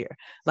this year.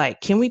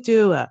 Like, can we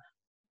do a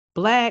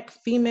Black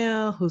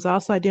female who's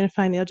also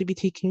identifying the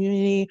LGBT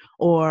community,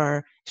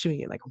 or should we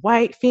get like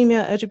white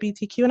female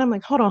LGBTQ? And I'm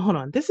like, hold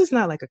on. This is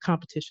not like a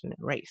competition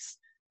in race.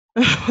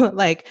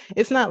 Like,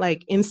 it's not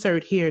like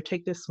insert here,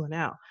 take this one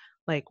out.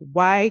 Like,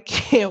 why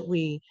can't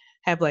we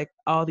have like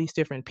all these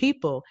different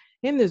people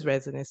in this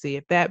residency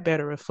if that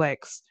better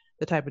reflects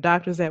the type of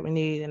doctors that we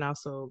need, and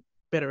also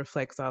better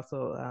reflects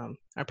also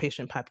our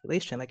patient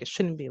population? Like, it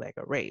shouldn't be like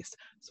a race.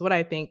 So what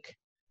I think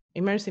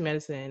emergency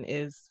medicine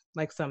is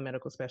like some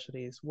medical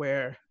specialties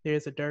where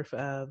there's a dearth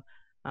of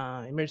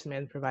emergency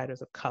medicine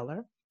providers of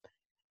color,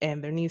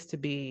 and there needs to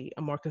be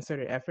a more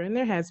concerted effort. And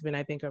there has been,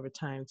 I think, over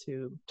time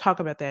to talk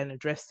about that and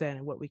address that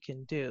and what we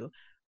can do.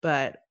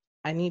 But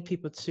I need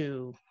people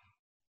to,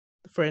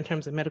 in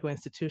terms of medical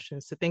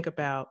institutions, to think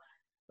about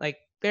like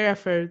their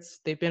efforts.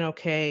 They've been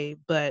okay,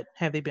 but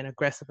have they been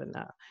aggressive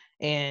enough?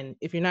 And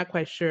if you're not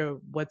quite sure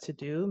what to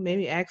do,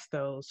 maybe ask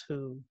those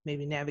who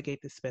maybe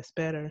navigate this space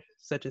better,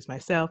 such as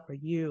myself or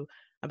you,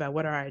 about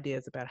what are our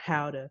ideas about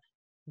how to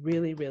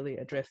really, really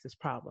address this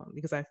problem.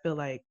 Because I feel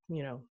like,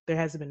 there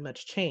hasn't been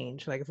much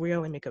change. Like, if we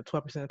only make up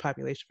 12% of the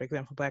population, for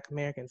example, Black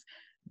Americans,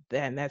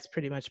 then that's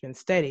pretty much been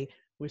steady.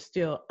 We're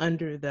still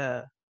under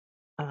the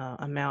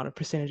amount of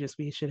percentages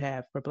we should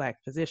have for Black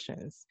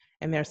physicians.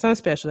 And there are some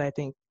specialties, I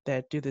think,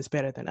 that do this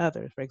better than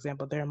others. For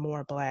example, there are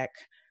more Black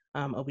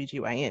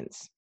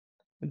OBGYNs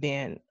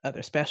than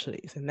other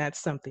specialties. And that's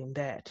something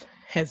that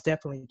has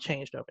definitely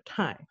changed over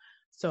time.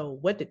 So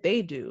what did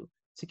they do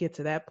to get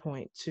to that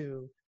point,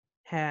 to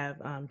have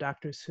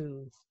doctors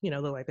who,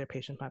 look like their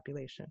patient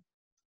population?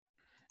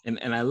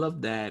 And I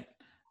love that,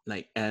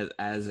 like,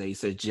 as a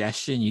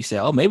suggestion, you say,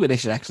 oh, maybe they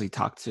should actually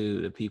talk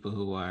to the people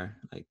who are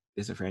like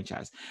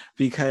disenfranchised,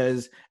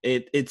 because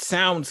it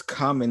sounds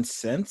common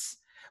sense,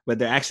 but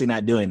they're actually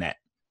not doing that,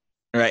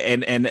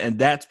 right? And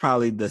that's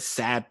probably the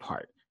sad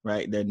part,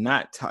 right? They're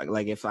not talking.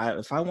 Like, if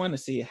I want to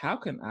see how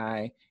can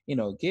I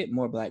get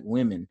more Black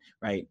women,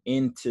 right,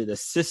 into the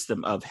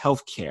system of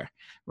healthcare,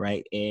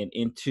 right, and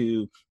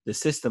into the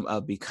system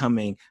of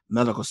becoming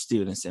medical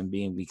students and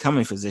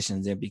becoming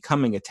physicians and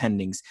becoming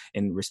attendings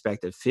in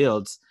respective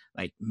fields,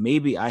 like,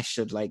 maybe I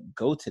should like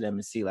go to them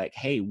and see like,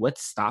 hey,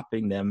 what's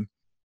stopping them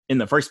in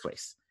the first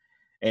place?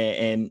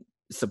 And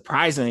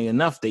surprisingly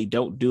enough, they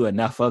don't do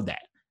enough of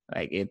that.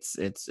 Like, it's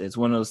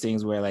one of those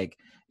things where, like,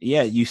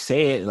 yeah, you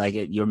say it, like,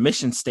 your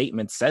mission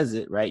statement says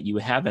it, right? You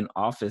have an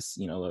office,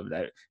 of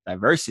that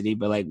diversity,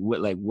 but like,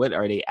 what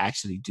are they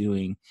actually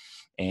doing?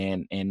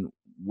 And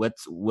what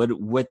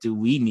do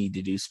we need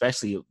to do,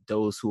 especially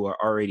those who are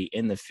already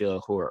in the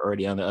field, who are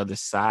already on the other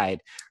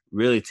side,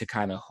 really to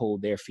kind of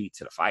hold their feet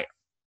to the fire?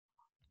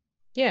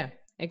 Yeah,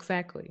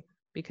 exactly.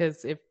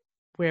 Because if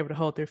we're able to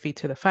hold their feet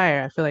to the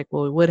fire, I feel like,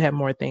 well, we would have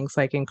more things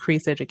like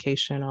increased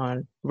education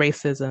on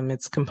racism,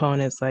 its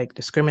components like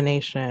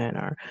discrimination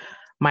or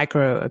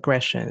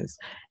microaggressions,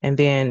 and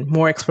then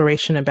more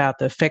exploration about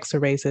the effects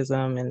of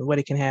racism and what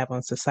it can have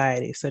on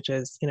society, such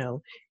as,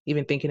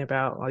 even thinking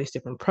about all these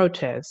different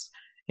protests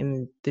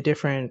and the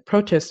different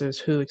protesters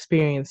who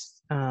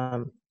experience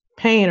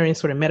pain or any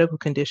sort of medical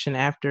condition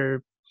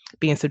after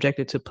being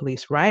subjected to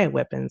police riot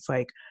weapons.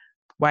 Like,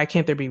 why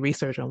can't there be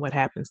research on what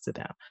happens to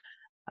them?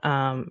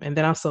 And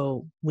then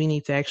also we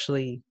need to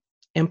actually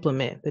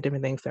implement the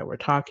different things that we're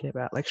talking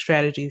about, like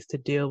strategies to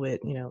deal with,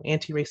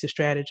 anti-racist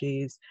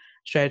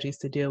strategies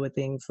to deal with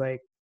things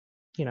like,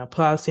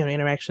 policy on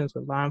interactions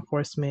with law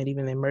enforcement,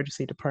 even the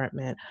emergency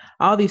department,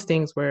 all these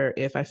things where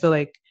if I feel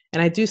like,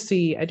 and I do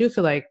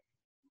feel like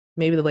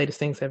maybe the latest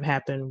things have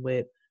happened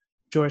with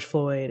George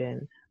Floyd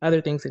and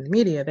other things in the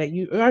media, that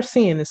you are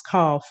seeing this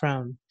call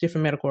from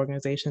different medical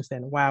organizations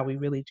that, wow, we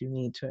really do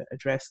need to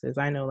address this.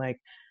 I know like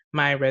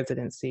my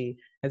residency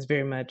has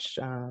very much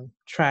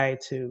tried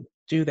to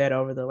do that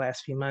over the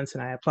last few months,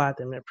 and I applaud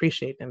them and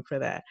appreciate them for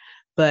that.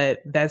 But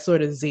that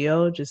sort of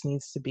zeal just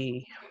needs to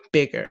be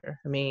bigger.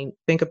 I mean,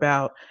 think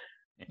about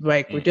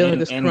like we're dealing with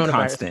this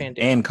coronavirus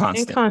pandemic. And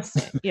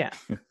constant. Yeah.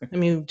 I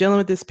mean, dealing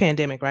with this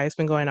pandemic, right? It's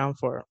been going on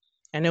for,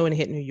 I know when it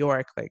hit New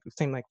York, like it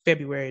seemed like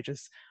February,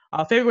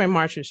 February and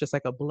March was just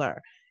like a blur.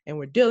 And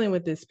we're dealing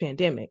with this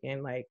pandemic.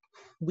 And like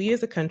we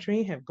as a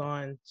country have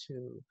gone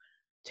to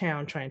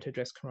town trying to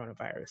address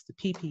coronavirus, the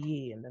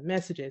PPE and the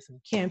messages and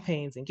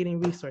campaigns and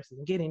getting resources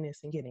and getting this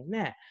and getting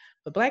that.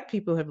 But Black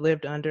people have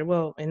lived under,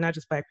 well, and not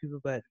just Black people,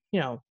 but,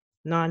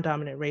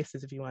 non-dominant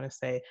races, if you want to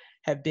say,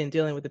 have been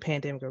dealing with the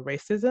pandemic of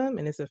racism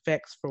and its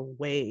effects for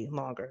way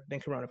longer than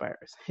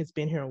coronavirus. It's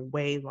been here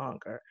way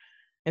longer.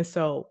 And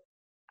so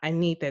I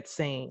need that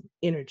same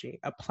energy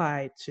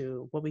applied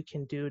to what we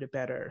can do to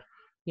better,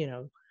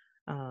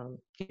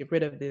 get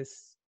rid of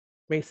this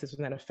racism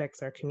that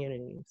affects our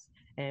communities.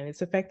 And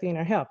it's affecting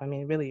our health. I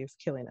mean, it really is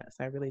killing us.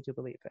 I really do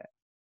believe that.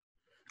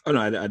 Oh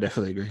no, I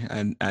definitely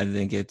agree. I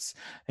think it's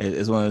one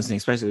of those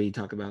things, especially when you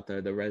talk about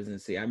the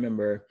residency. I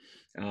remember,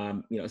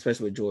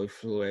 especially with George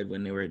Floyd,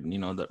 when they were,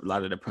 a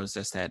lot of the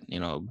protests that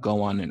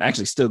go on and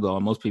actually still go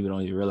on. Most people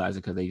don't even realize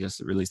it because they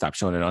just really stopped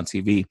showing it on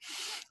TV.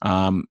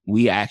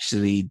 We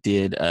actually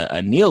did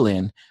a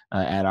kneel-in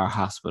at our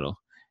hospital,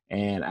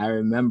 and I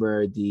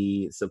remember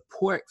the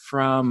support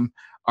from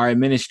our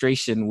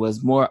administration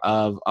was more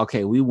of,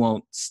 okay, we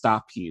won't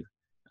stop you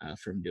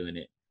from doing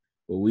it,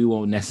 but we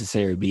won't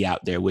necessarily be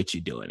out there with you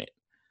doing it.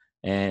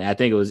 And I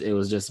think it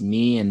was just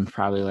me and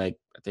probably like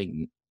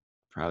 8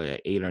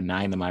 or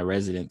 9 of my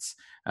residents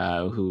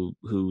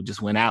who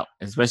just went out,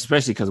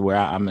 especially because where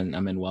I'm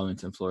in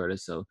Wellington, Florida,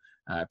 so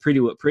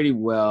pretty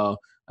well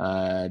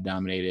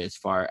dominated as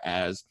far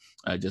as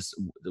just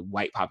the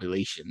white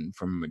population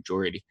from a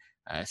majority.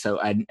 So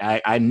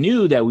I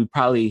knew that we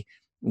probably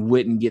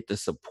wouldn't get the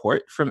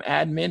support from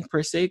admin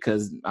per se,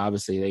 because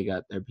obviously they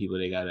got their people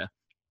they gotta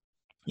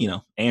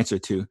answer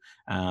to.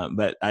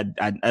 But I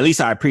at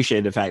least I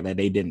appreciate the fact that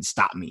they didn't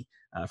stop me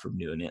from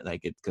doing it,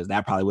 because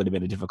that probably would have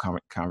been a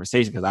difficult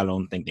conversation, because I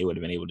don't think they would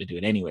have been able to do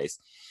it anyways.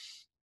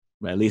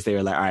 But at least they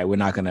were like, all right, we're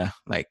not gonna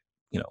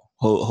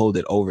hold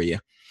it over you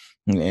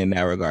in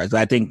that regards. But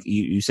I think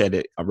you said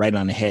it right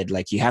on the head.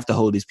 Like, you have to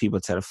hold these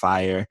people to the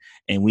fire,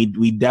 and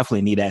we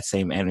definitely need that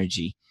same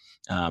energy.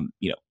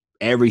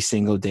 Every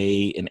single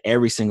day, in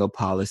every single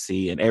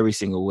policy, in every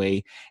single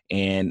way.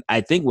 And I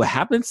think what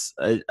happens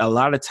a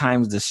lot of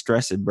times, the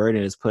stress and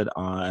burden is put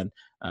on,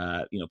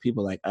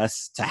 people like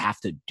us to have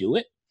to do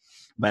it.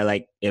 But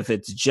like, if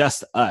it's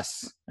just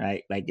us,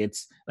 right? Like,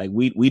 it's like,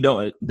 we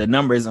don't, the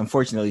numbers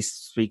unfortunately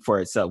speak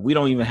for itself. We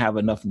don't even have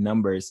enough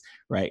numbers,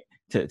 right,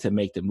 to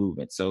make the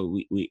movement. So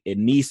it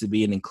needs to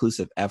be an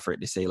inclusive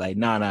effort to say like,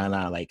 nah,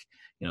 like,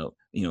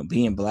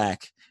 being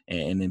Black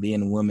and then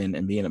being a woman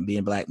and being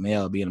a Black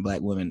male, being a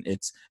Black woman,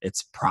 it's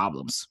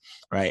problems,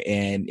 right?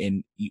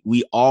 And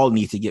we all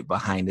need to get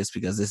behind this,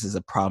 because this is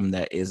a problem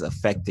that is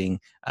affecting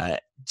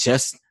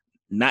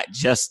not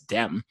just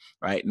them,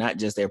 right? Not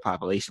just their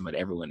population, but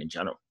everyone in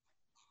general.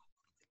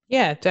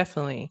 Yeah,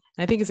 definitely.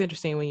 I think it's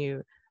interesting when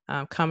you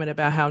comment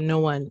about how no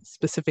one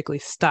specifically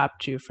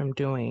stopped you from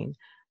doing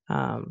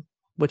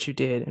what you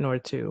did in order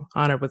to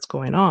honor what's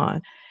going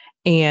on.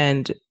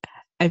 And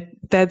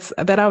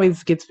that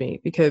always gets me,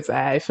 because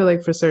I feel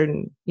like for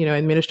certain,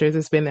 administrators,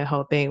 it's been that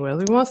whole thing where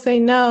we won't say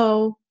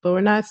no, but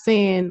we're not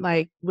saying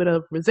like with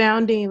a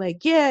resounding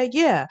like,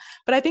 yeah.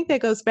 But I think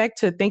that goes back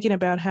to thinking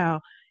about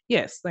how,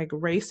 yes, like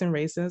race and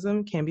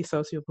racism can be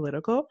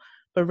sociopolitical,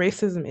 but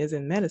racism is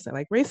in medicine.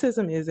 Like,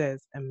 racism is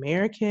as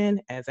American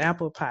as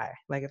apple pie.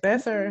 Like, if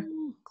that's our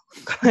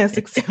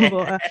classic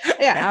symbol,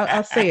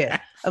 I'll say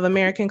it, of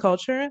American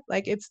culture,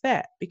 like, it's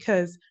that,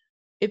 because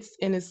it's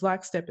in its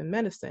lockstep in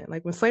medicine.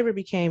 Like, when slavery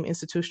became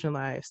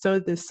institutionalized, so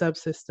did this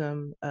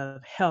subsystem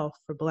of health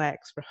for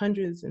Blacks for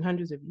hundreds and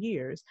hundreds of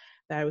years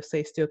that I would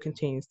say still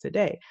continues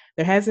today.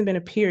 There hasn't been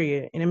a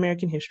period in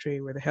American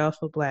history where the health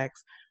of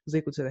Blacks was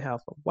equal to the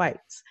health of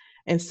whites.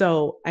 And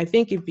so I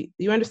think if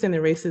you understand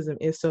that racism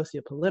is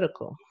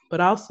sociopolitical, but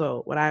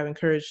also what I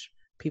encourage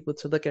people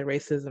to look at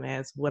racism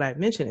as, what I've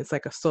mentioned, it's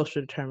like a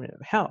social determinant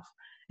of health.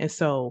 And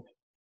so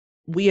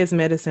we as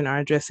medicine are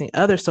addressing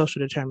other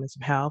social determinants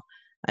of health,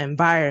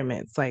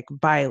 environments like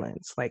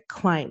violence, like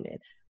climate.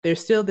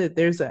 There's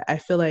I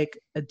feel like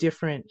a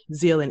different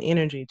zeal and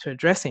energy to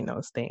addressing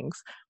those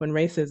things when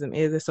racism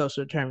is a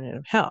social determinant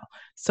of health.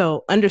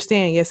 So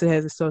understand, yes, it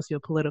has a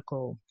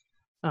sociopolitical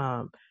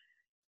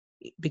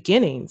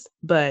beginnings,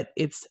 but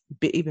it's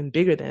even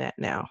bigger than that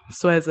now.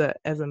 So as a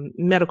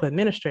medical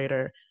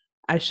administrator,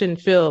 I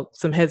shouldn't feel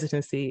some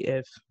hesitancy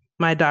if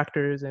my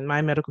doctors and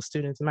my medical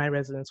students and my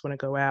residents want to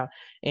go out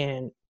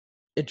and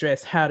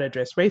address how to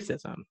address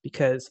racism,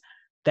 because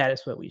that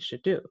is what we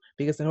should do.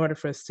 Because in order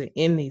for us to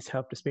end these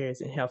health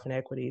disparities and health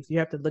inequities, you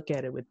have to look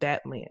at it with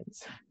that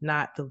lens,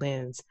 not the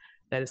lens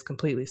that is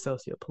completely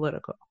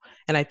socio-political.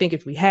 And I think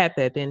if we had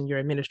that, then your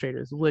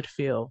administrators would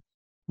feel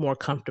more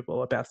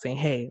comfortable about saying,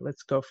 hey,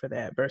 let's go for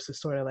that,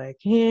 versus sort of like,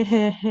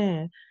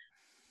 yeah.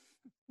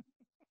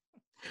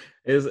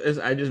 I just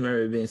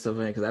remember it being so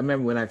funny because I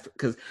remember when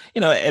because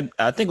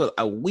I think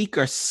a week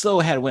or so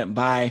had went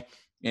by,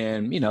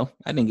 and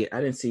I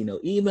didn't see no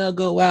email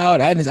go out.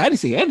 I didn't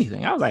see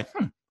anything. I was like,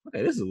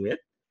 okay, this is weird,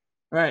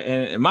 right?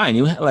 And mind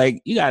you,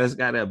 like, you guys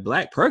got a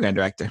Black program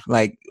director.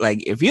 Like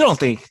if you don't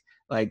think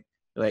like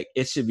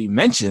it should be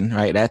mentioned,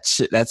 right?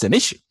 That's an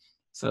issue.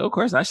 So of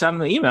course I shot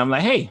him an email. I'm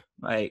like, hey,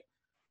 like,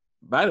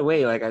 by the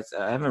way, like,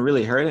 I haven't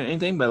really heard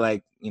anything, but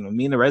like,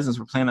 me and the residents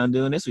were planning on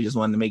doing this. We just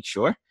wanted to make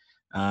sure,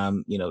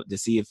 to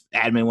see if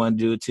admin wanted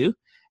to do it too.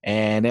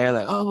 And they're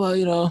like, oh,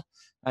 well,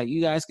 like,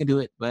 you guys can do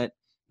it, but,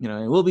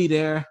 and we'll be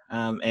there.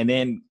 And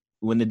then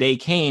when the day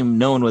came,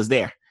 no one was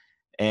there.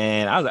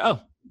 And I was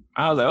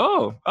like,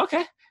 oh,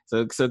 okay.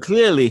 So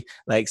clearly,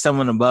 like,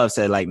 someone above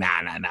said, like,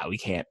 nah, we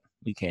can't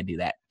do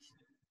that.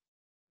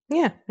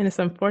 Yeah. And it's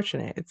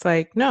unfortunate. It's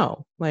like,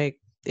 no, like,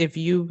 if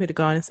you had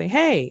gone and say,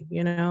 hey,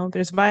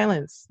 there's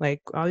violence,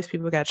 like, all these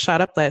people got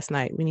shot up last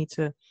night, we need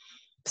to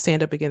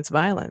stand up against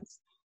violence,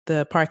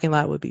 the parking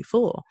lot would be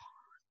full.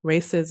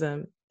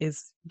 Racism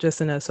is just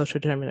another social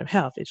determinant of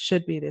health. It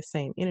should be the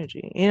same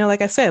energy.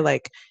 Like I said,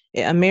 like,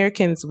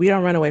 Americans, we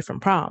don't run away from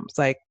problems.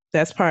 Like,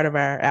 that's part of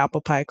our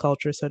apple pie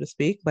culture, so to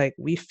speak. Like,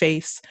 we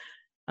face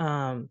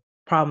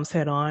problems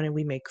head on and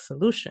we make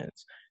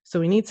solutions. So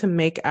we need to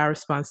make our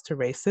response to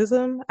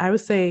racism, I would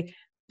say,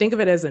 think of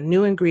it as a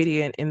new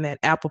ingredient in that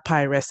apple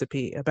pie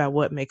recipe about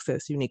what makes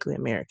us uniquely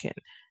American.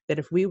 That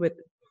if we would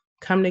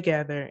come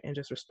together and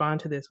just respond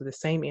to this with the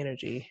same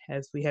energy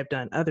as we have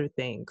done other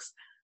things,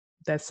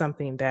 that's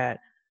something that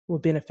will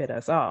benefit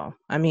us all.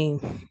 I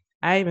mean,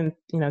 I even,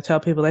 tell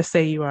people, let's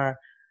say you are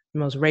the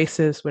most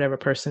racist, whatever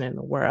person in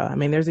the world. I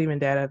mean, there's even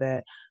data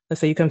that,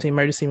 let's say you come to the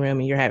emergency room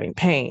and you're having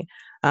pain,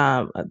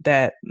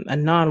 that a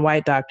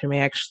non-white doctor may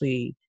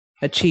actually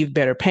achieve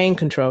better pain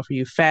control for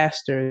you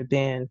faster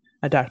than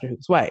a doctor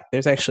who's white.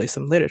 There's actually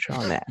some literature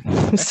on that.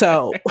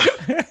 So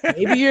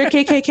maybe you're a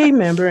KKK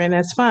member and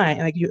that's fine.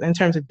 Like, you, in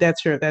terms of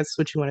that's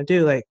what you want to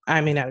do. Like,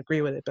 I may not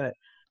agree with it, but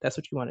that's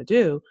what you want to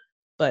do.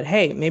 But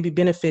hey, maybe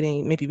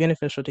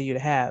beneficial to you to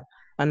have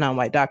a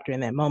non-white doctor in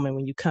that moment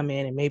when you come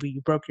in and maybe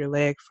you broke your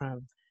leg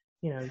from,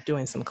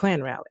 doing some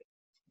Klan rally.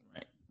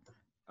 Right.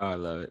 Oh, I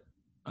love it.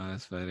 Oh,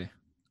 that's funny.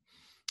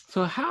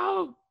 So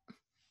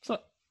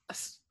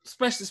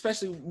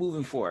especially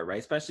moving forward, right?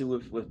 Especially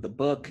with the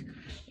book,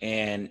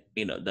 and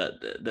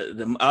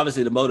the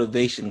obviously the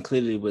motivation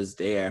clearly was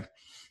there.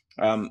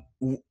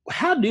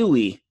 How do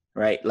we,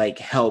 right, like,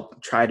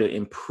 help try to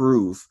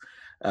improve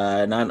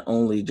not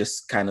only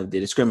just kind of the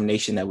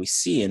discrimination that we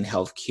see in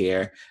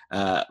healthcare,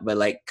 but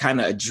like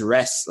kind of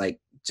address like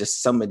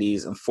just some of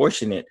these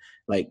unfortunate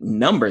like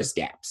numbers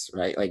gaps,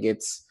 right? Like,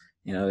 it's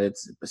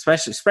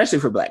especially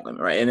for Black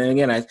women, right? And then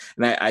again,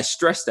 I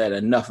stress that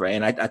enough, right?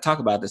 And I talk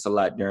about this a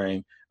lot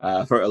during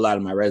for a lot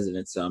of my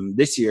residents.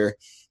 This year,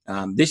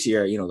 I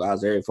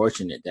was very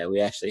fortunate that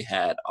we actually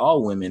had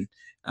all women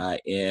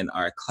in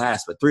our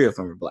class, but 3 of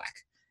them were Black,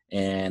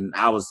 and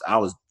I was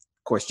of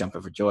course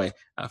jumping for joy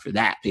for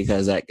that,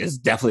 because like, it's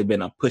definitely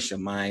been a push of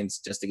mine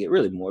just to get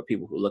really more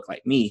people who look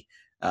like me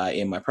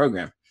in my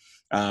program.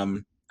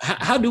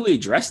 How do we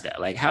address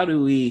that? Like, how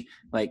do we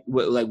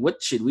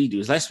what should we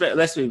do?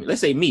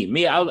 Let's say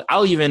me.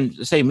 I'll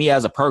even say me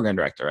as a program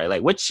director, right?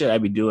 Like, what should I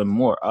be doing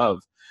more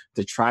of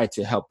to try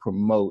to help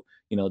promote,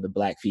 the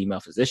Black female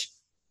physician?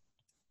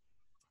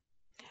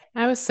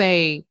 I would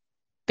say,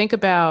 think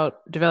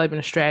about developing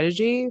a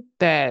strategy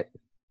that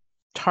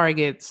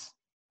targets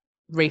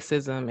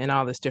racism and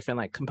all this different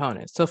like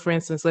components. So for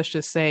instance, let's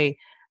just say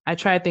I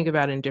try to think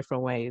about it in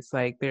different ways.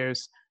 Like,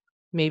 there's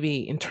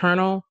maybe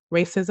internal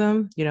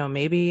racism,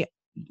 maybe,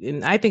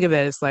 and I think of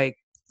it as like,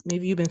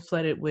 maybe you've been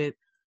flooded with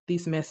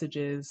these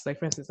messages, like,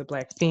 for instance, a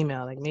Black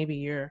female, like, maybe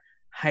you're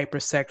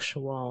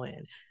hypersexual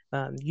and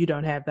you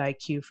don't have the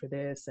IQ for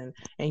this, and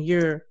are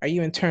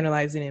you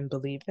internalizing and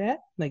believe that?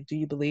 Like, do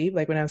you believe,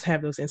 like, when I was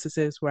having those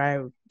instances where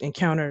I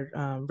encountered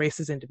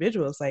racist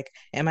individuals, like,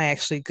 am I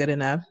actually good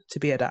enough to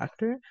be a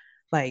doctor?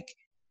 Like,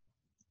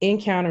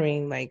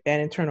 encountering like that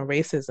internal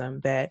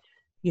racism that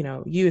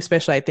you,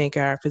 especially, I think,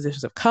 our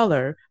physicians of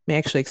color may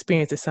actually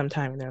experience at some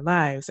time in their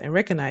lives, and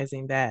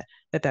recognizing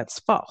that's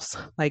false.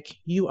 Like,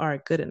 you are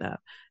good enough.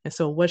 And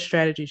so what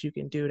strategies you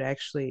can do to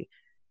actually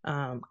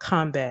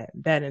combat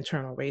that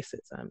internal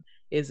racism?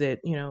 Is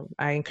it,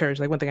 I encourage,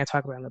 like, one thing I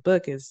talk about in the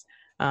book is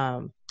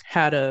how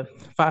to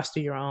foster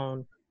your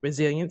own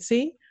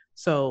resiliency.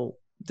 So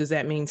does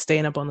that mean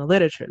staying up on the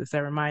literature? Does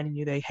that reminding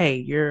you that, hey,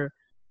 you're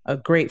a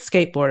great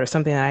skateboarder,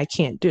 something that I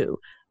can't do?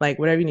 like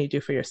whatever you need to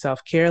do for your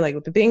self-care,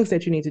 like the things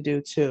that you need to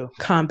do to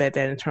combat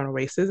that internal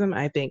racism,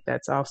 I think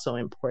that's also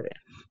important.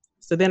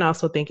 So then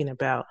also thinking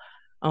about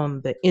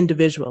on the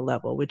individual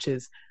level, which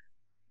is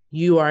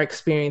you are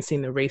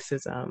experiencing the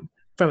racism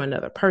from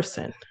another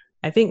person.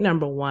 I think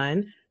number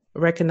one,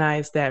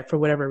 recognize that for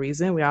whatever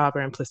reason, we all have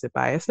our implicit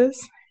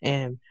biases,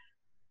 and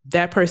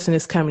that person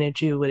is coming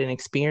at you with an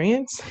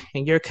experience,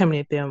 and you're coming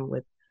at them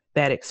with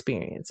that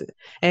experience. And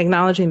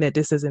acknowledging that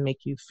this doesn't make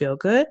you feel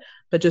good,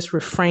 but just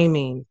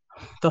reframing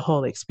the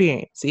whole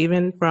experience.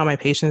 Even for all my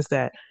patients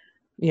that,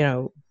 you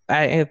know,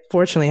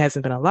 fortunately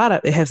hasn't been a lot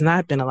of, it has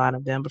not been a lot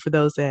of them, but for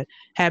those that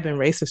have been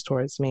racist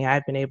towards me,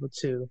 I've been able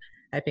to,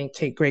 I think,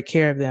 take great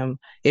care of them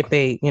if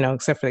they, you know,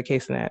 except for the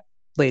case in that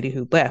lady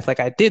who left. Like,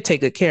 I did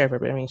take good care of her,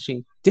 but I mean,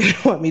 she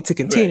didn't want me to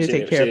continue to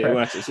take care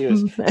of her. She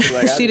was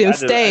like, She didn't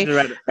stay.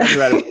 I just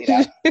rather bleed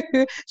out.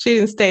 She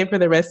didn't stay for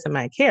the rest of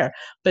my care,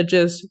 but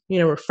just, you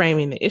know,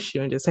 reframing the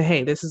issue and just say,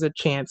 hey, this is a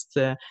chance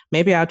to,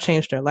 maybe I'll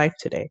change their life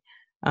today.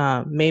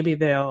 Maybe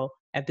they'll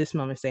at this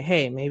moment say,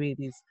 hey, maybe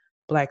these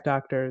Black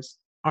doctors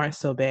aren't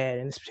so bad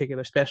in this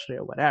particular specialty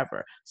or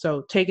whatever.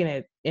 So taking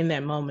it in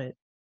that moment,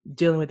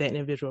 dealing with that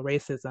individual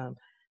racism,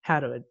 how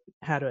to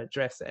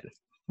address it.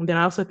 And then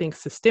I also think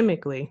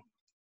systemically, I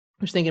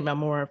was thinking about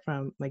more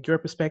from like your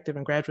perspective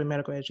in graduate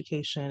medical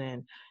education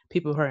and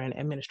people who are in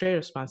administrative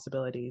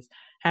responsibilities,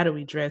 how do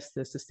we address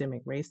the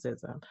systemic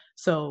racism?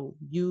 So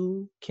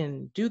you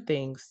can do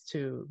things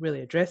to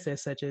really address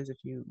this, such as if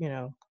you, you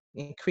know,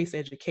 increase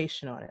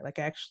education on it, like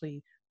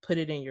actually put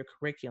it in your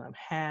curriculum,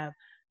 have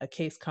a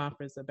case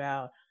conference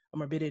about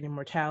morbidity and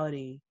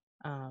mortality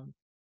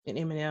in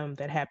M&M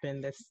that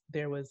happened, that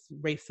there was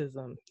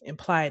racism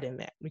implied in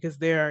that, because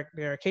there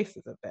are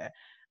cases of that.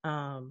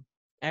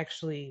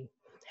 Actually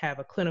have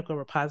a clinical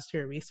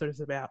repository resource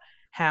about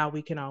how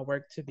we can all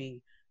work to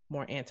be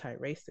more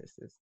anti-racist.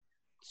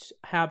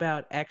 How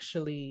about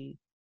actually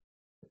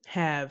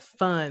have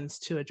funds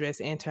to address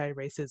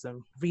anti-racism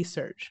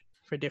research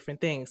for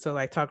different things? So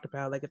like talked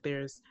about, like if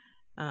there's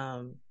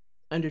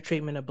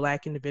undertreatment of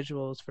Black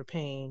individuals for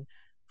pain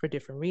for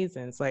different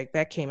reasons, like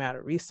that came out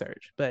of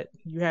research. But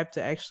you have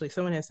to actually,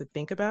 someone has to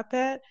think about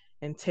that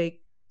and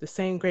take the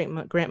same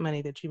grant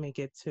money that you may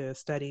get to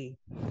study,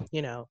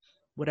 you know,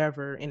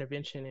 whatever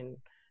intervention and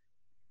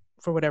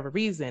for whatever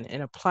reason,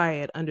 and apply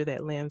it under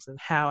that lens of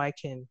how I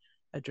can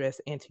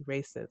address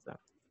anti-racism.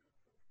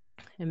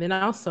 And then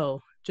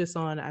also just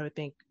on, I would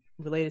think,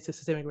 related to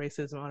systemic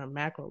racism on a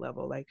macro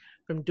level, like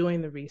from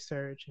doing the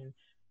research and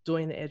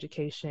doing the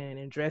education and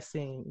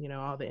addressing, you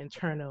know, all the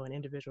internal and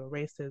individual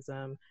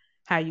racism,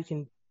 how you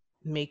can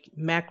make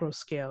macro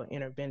scale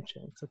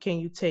intervention. So can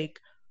you take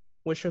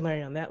what you're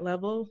learning on that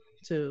level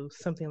to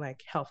something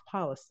like health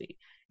policy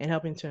and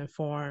helping to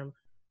inform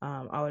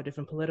all our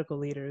different political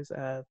leaders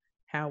of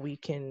how we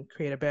can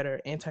create a better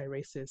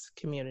anti-racist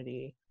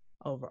community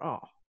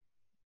overall.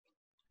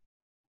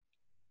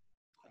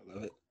 I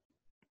love it.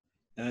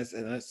 And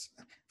that's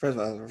first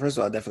of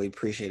all, definitely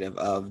appreciative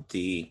of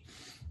the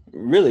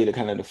really the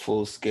kind of the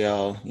full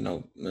scale,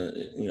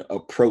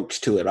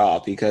 approach to it all,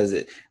 because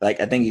like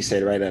I think you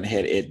said right on the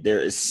head, there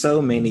is so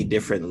many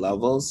different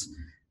levels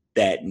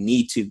that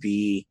need to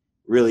be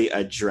really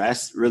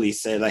addressed, really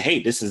say like,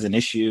 hey, this is an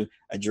issue,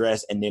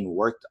 addressed and then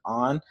worked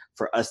on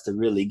for us to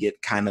really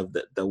get kind of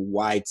the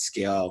wide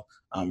scale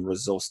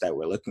results that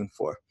we're looking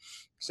for.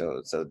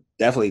 So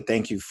definitely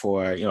thank you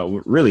for,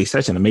 really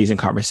such an amazing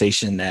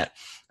conversation that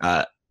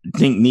I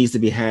think needs to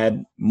be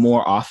had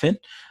more often.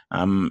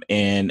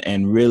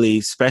 And really,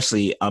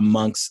 especially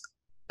amongst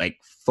like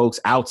folks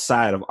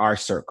outside of our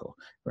circle,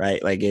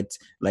 right? Like it's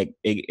like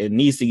it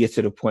needs to get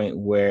to the point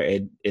where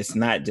it's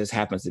not just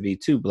happens to be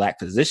two Black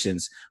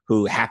physicians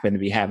who happen to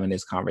be having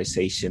this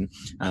conversation,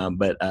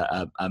 but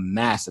a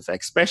mass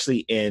effect, especially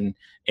in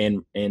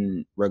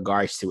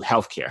regards to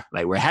healthcare.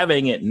 Like we're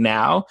having it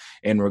now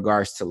in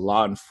regards to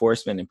law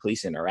enforcement and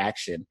police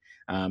interaction.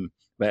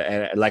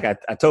 But like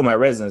I told my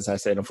residents, I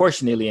said,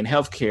 unfortunately, in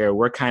healthcare,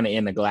 we're kind of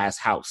in a glass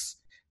house.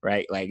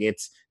 Right. Like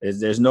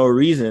there's no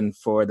reason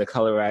for the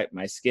color of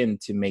my skin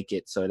to make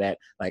it so that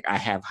like I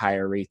have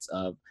higher rates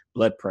of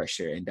blood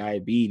pressure and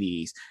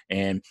diabetes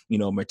and,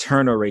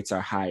 maternal rates are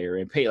higher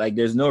and pay. Like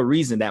there's no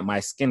reason that my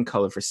skin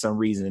color for some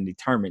reason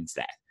determines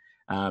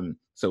that.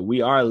 So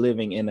we are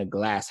living in a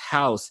glass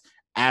house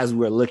as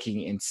we're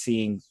looking and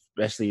seeing,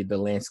 especially the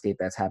landscape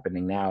that's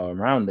happening now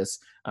around us,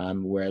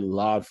 where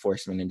law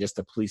enforcement and just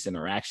the police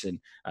interaction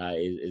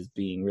is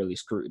being really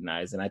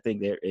scrutinized. And I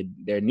think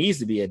there needs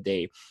to be a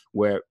day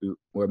where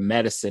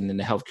medicine and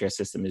the healthcare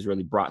system is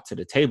really brought to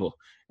the table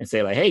and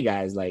say like, hey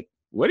guys, like,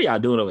 what are y'all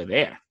doing over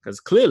there? Because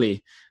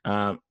clearly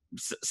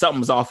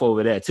something's off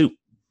over there too.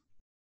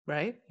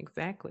 Right,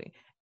 exactly.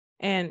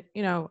 And,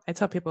 I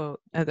tell people,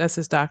 us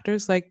as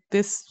doctors, like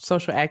this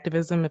social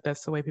activism, if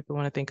that's the way people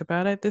want to think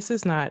about it, this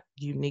is not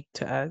unique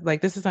to us.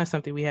 Like, this is not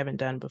something we haven't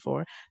done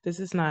before. This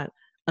is not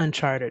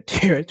uncharted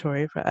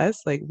territory for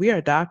us. Like, we are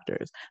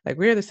doctors. Like,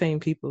 we are the same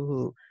people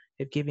who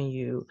have given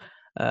you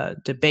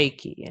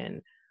DeBakey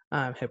and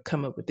have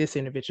come up with this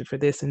intervention for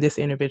this and this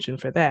intervention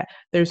for that.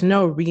 There's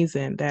no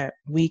reason that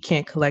we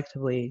can't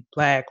collectively,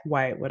 Black,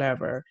 white,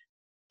 whatever,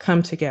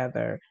 come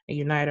together and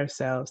unite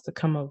ourselves to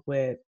come up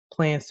with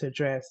plans to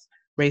address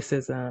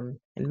racism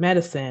in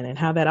medicine, and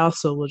how that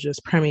also will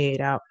just permeate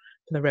out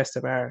to the rest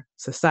of our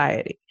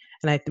society.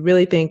 And I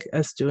really think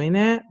us doing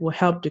that will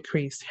help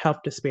decrease health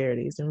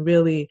disparities and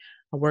really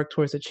work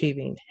towards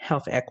achieving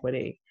health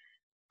equity.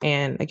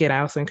 And again,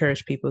 I also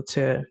encourage people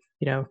to,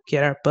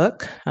 get our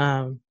book,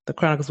 The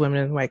Chronicles of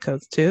Women in White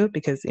Coats too,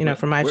 because,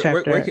 from my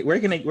chapter. Where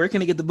can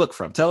I get the book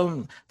from? Tell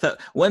them.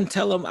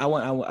 I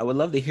would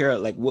love to hear,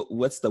 like,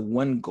 what's the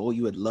one goal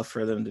you would love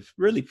for them to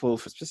really pull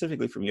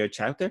specifically from your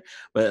chapter,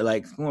 but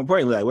like more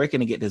importantly, like, where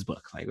can they get this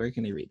book? Like, where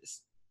can they read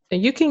this?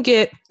 And you can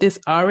get this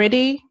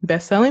already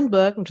best-selling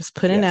book. I'm just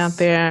putting it out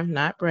there. I'm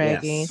not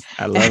bragging. Yes,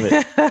 I love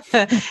it.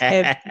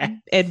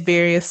 at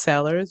various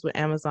sellers, with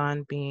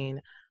Amazon being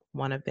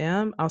one of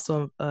them.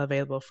 Also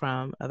available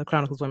from the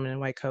Chronicles of Women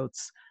in White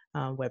Coats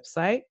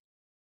website.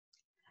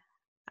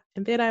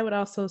 And then I would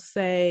also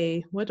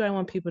say, what do I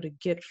want people to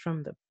get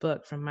from the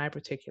book, from my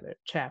particular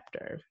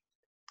chapter?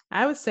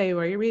 I would say,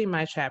 where you're reading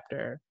my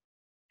chapter,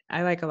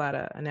 I like a lot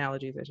of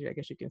analogies, as I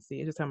guess you can see.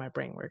 It's just how my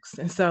brain works.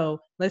 And so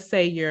let's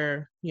say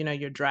you're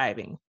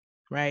driving,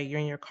 right? You're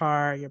in your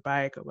car, your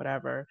bike, or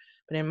whatever.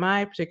 But in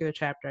my particular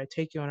chapter, I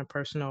take you on a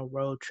personal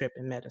road trip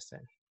in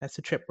medicine. That's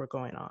the trip we're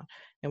going on.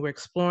 And we're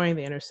exploring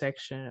the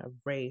intersection of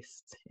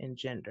race and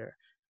gender.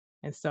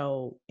 And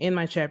so in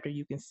my chapter,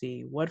 you can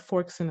see what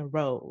forks in the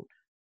road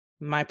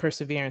my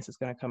perseverance is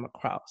going to come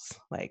across.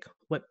 Like,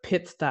 what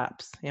pit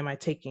stops am I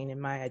taking in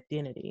my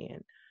identity,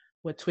 and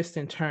what twists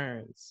and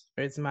turns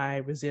is my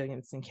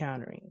resilience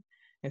encountering.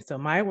 And so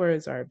my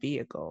words are a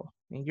vehicle,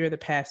 and you're the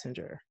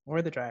passenger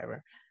or the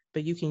driver,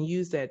 but you can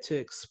use that to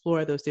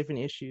explore those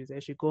different issues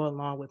as you go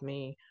along with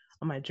me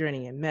on my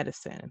journey in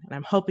medicine. And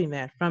I'm hoping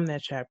that from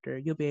that chapter,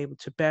 you'll be able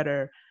to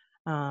better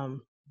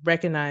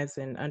recognize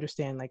and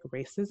understand, like,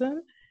 racism,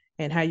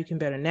 and how you can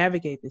better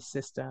navigate this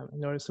system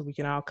in order so we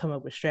can all come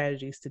up with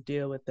strategies to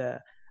deal with the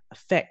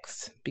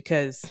effects.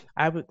 Because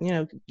I would,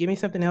 give me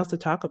something else to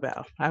talk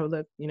about. I would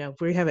love,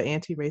 if we have an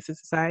anti-racist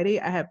society,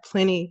 I have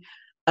plenty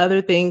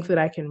other things that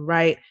I can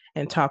write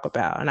and talk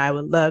about. And I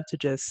would love to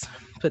just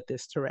put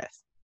this to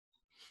rest.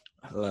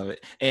 I love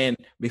it. And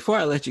before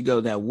I let you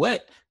go,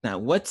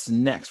 what's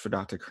next for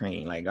Dr.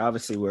 Craine? Like,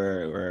 obviously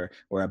we're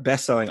a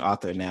best-selling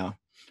author now,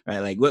 right?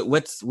 Like,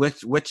 what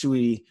should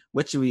we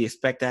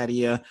expect out of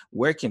you?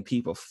 Where can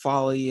people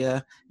follow you,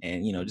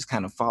 and just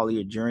kind of follow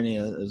your journey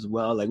as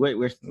well? Like,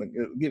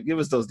 give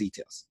us those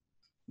details.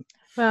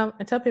 Well,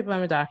 I tell people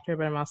I'm a doctor,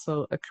 but I'm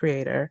also a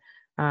creator.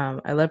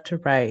 I love to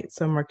write,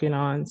 so I'm working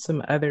on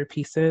some other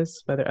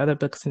pieces, whether other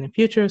books in the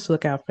future, so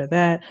look out for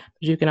that.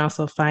 But you can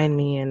also find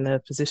me in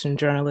the physician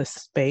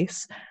journalist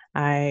space.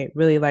 I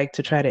really like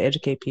to try to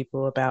educate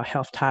people about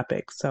health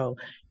topics. So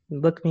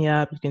look me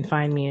up. You can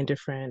find me in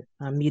different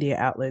media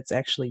outlets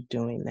actually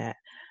doing that.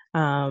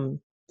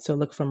 So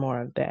look for more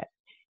of that.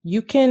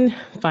 You can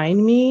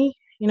find me,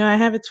 I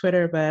have a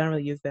Twitter, but I don't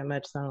really use that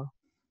much, so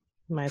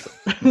I have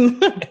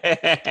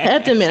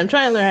to admit, I'm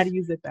trying to learn how to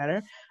use it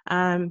better.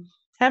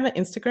 Have an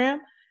Instagram.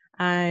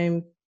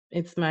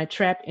 It's my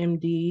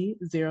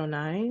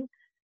TrapMD09.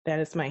 That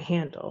is my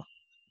handle.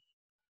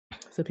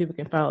 So people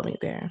can follow me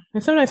there.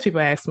 And sometimes people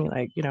ask me,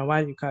 like,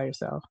 why do you call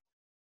yourself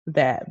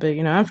that? But,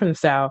 I'm from the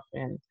South,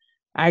 and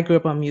I grew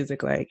up on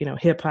music, like,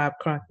 hip hop,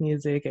 crunk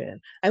music,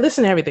 and I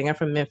listen to everything. I'm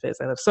from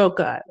Memphis. I love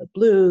soca, I love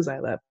blues, I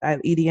love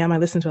EDM. I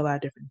listen to a lot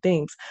of different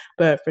things.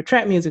 But for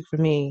trap music, for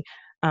me,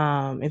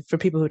 and for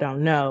people who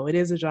don't know, it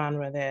is a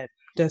genre that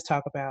does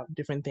talk about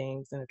different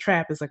things. And a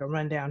trap is like a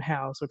rundown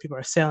house where people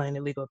are selling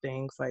illegal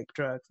things like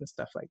drugs and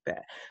stuff like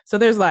that. So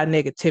there's a lot of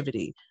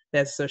negativity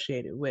that's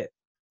associated with,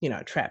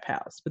 a trap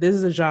house. But this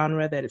is a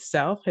genre that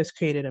itself has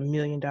created $1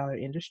 million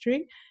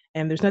industry.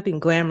 And there's nothing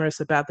glamorous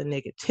about the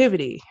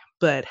negativity,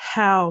 but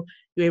how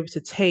you're able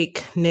to take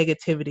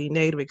negativity,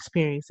 negative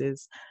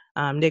experiences,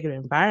 negative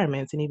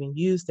environments, and even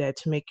use that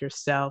to make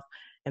yourself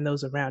and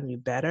those around you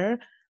better.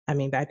 I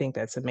mean, I think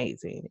that's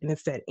amazing. And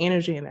it's that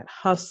energy and that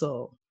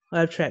hustle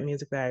of trap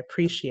music that I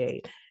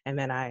appreciate and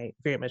that I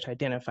very much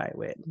identify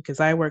with, because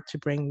I work to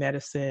bring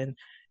medicine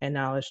and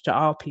knowledge to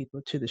all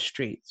people to the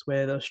streets,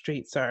 where those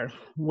streets are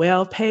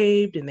well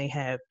paved and they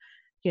have,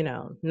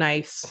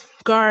 nice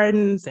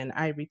gardens and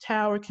ivory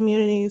tower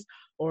communities,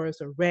 or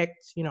it's a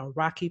wrecked,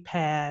 rocky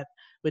path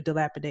with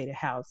dilapidated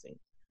housing.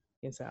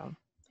 And so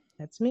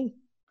that's me.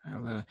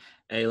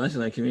 Hey, Lunch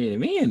and Learn community.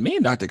 Me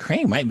and Dr.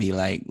 Craine might be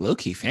like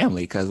low-key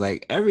family, because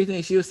like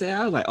everything she was saying,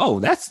 I was like, oh,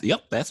 that's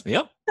yep.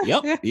 You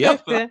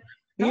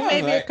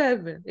may be a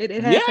cousin.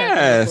 It has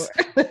yes.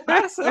 happened before.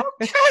 That's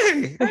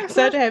okay.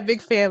 Such to have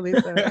big family,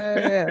 so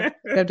you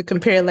have to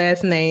compare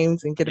last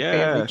names and get a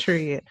family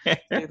tree and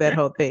do that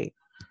whole thing.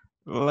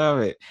 Love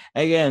it.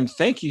 Again,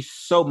 thank you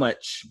so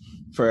much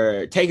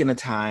for taking the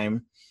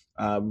time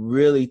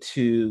really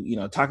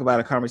to talk about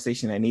a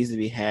conversation that needs to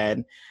be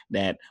had,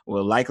 that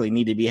will likely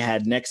need to be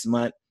had next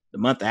month, the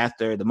month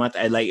after, the month,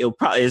 like it'll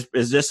probably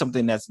is just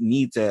something that's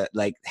need to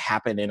like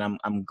happen. And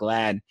I'm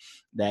glad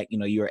that, you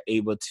know, you're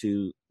able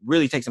to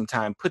really take some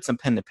time, put some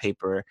pen to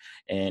paper,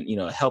 and, you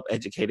know, help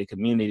educate a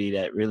community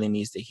that really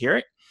needs to hear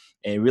it,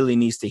 and really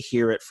needs to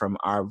hear it from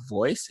our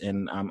voice.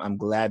 And I'm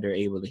glad they're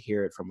able to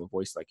hear it from a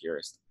voice like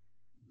yours.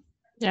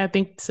 Yeah,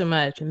 thank you so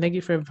much. And thank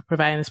you for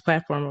providing this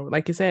platform.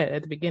 Like you said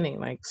at the beginning,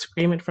 like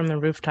scream it from the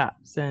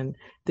rooftops. And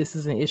this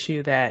is an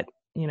issue that,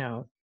 you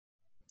know,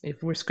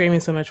 if we're screaming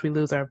so much we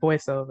lose our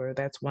voice over,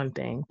 that's one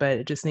thing. But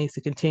it just needs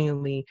to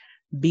continually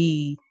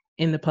be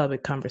in the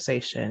public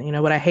conversation. You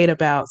know, what I hate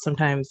about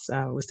sometimes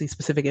with these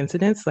specific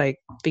incidents, like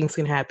things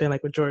can happen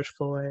like with George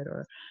Floyd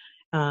or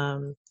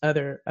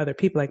other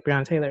people like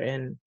Breonna Taylor,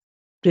 and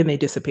then they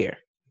disappear.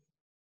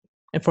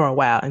 And for a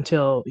while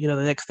until, you know,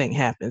 the next thing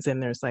happens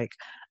and there's like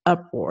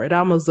uproar. It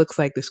almost looks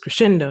like this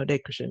crescendo,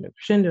 decrescendo,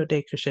 crescendo,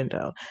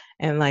 decrescendo.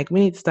 And like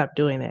we need to stop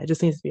doing that. It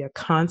just needs to be a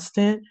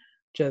constant,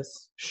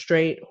 just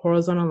straight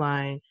horizontal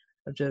line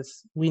of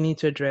just we need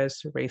to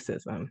address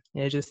racism.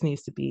 And it just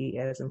needs to be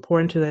as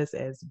important to us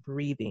as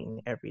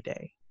breathing every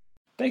day.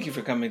 Thank you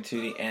for coming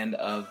to the end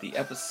of the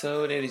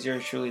episode. It is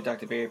yours truly,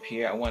 Dr. Barry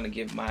Pierre. I want to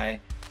give my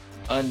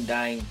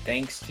undying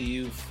thanks to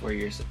you for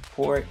your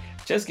support.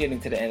 Just getting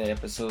to the end of the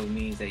episode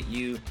means that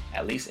you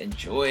at least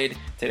enjoyed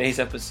today's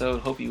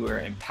episode. Hope you were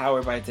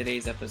empowered by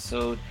today's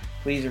episode.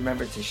 Please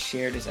remember to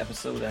share this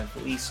episode with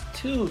at least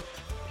 2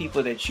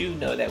 people that you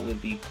know that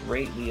would be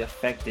greatly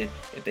affected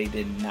if they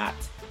did not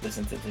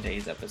listen to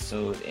today's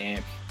episode.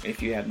 And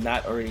if you have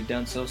not already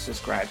done so,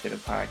 subscribe to the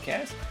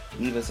podcast.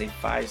 Leave us a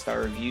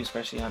 5-star review,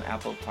 especially on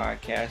Apple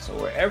Podcasts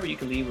or wherever you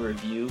can leave a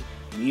review.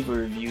 Leave a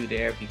review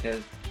there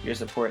because your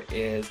support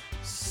is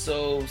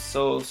so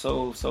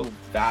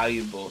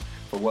valuable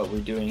for what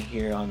we're doing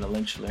here on the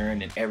Lunch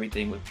Learn and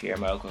everything with Pierre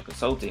Medical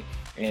Consulting.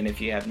 And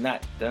if you have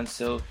not done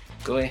so,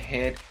 go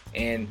ahead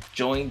and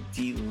join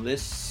the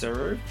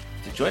listserv.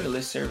 To join the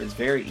listserv is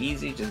very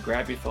easy. Just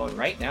grab your phone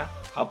right now.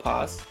 I'll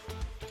pause.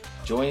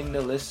 Join the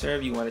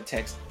listserv. You want to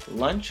text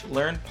Lunch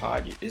Learn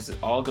Pod. This is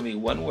all going to be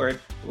one word,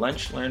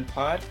 Lunch Learn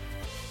Pod,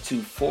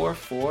 to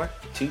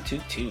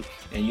 44222.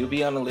 And you'll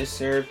be on the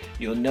listserv.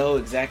 You'll know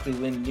exactly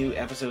when new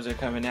episodes are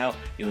coming out.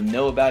 You'll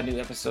know about new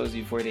episodes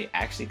before they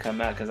actually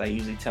come out, because I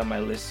usually tell my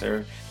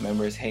listserv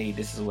members, hey,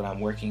 this is what I'm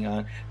working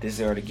on.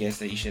 These are the guests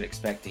that you should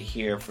expect to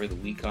hear for the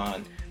week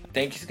on.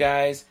 Thank you,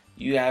 guys.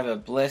 You have a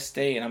blessed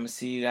day, and I'm going to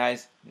see you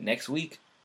guys next week.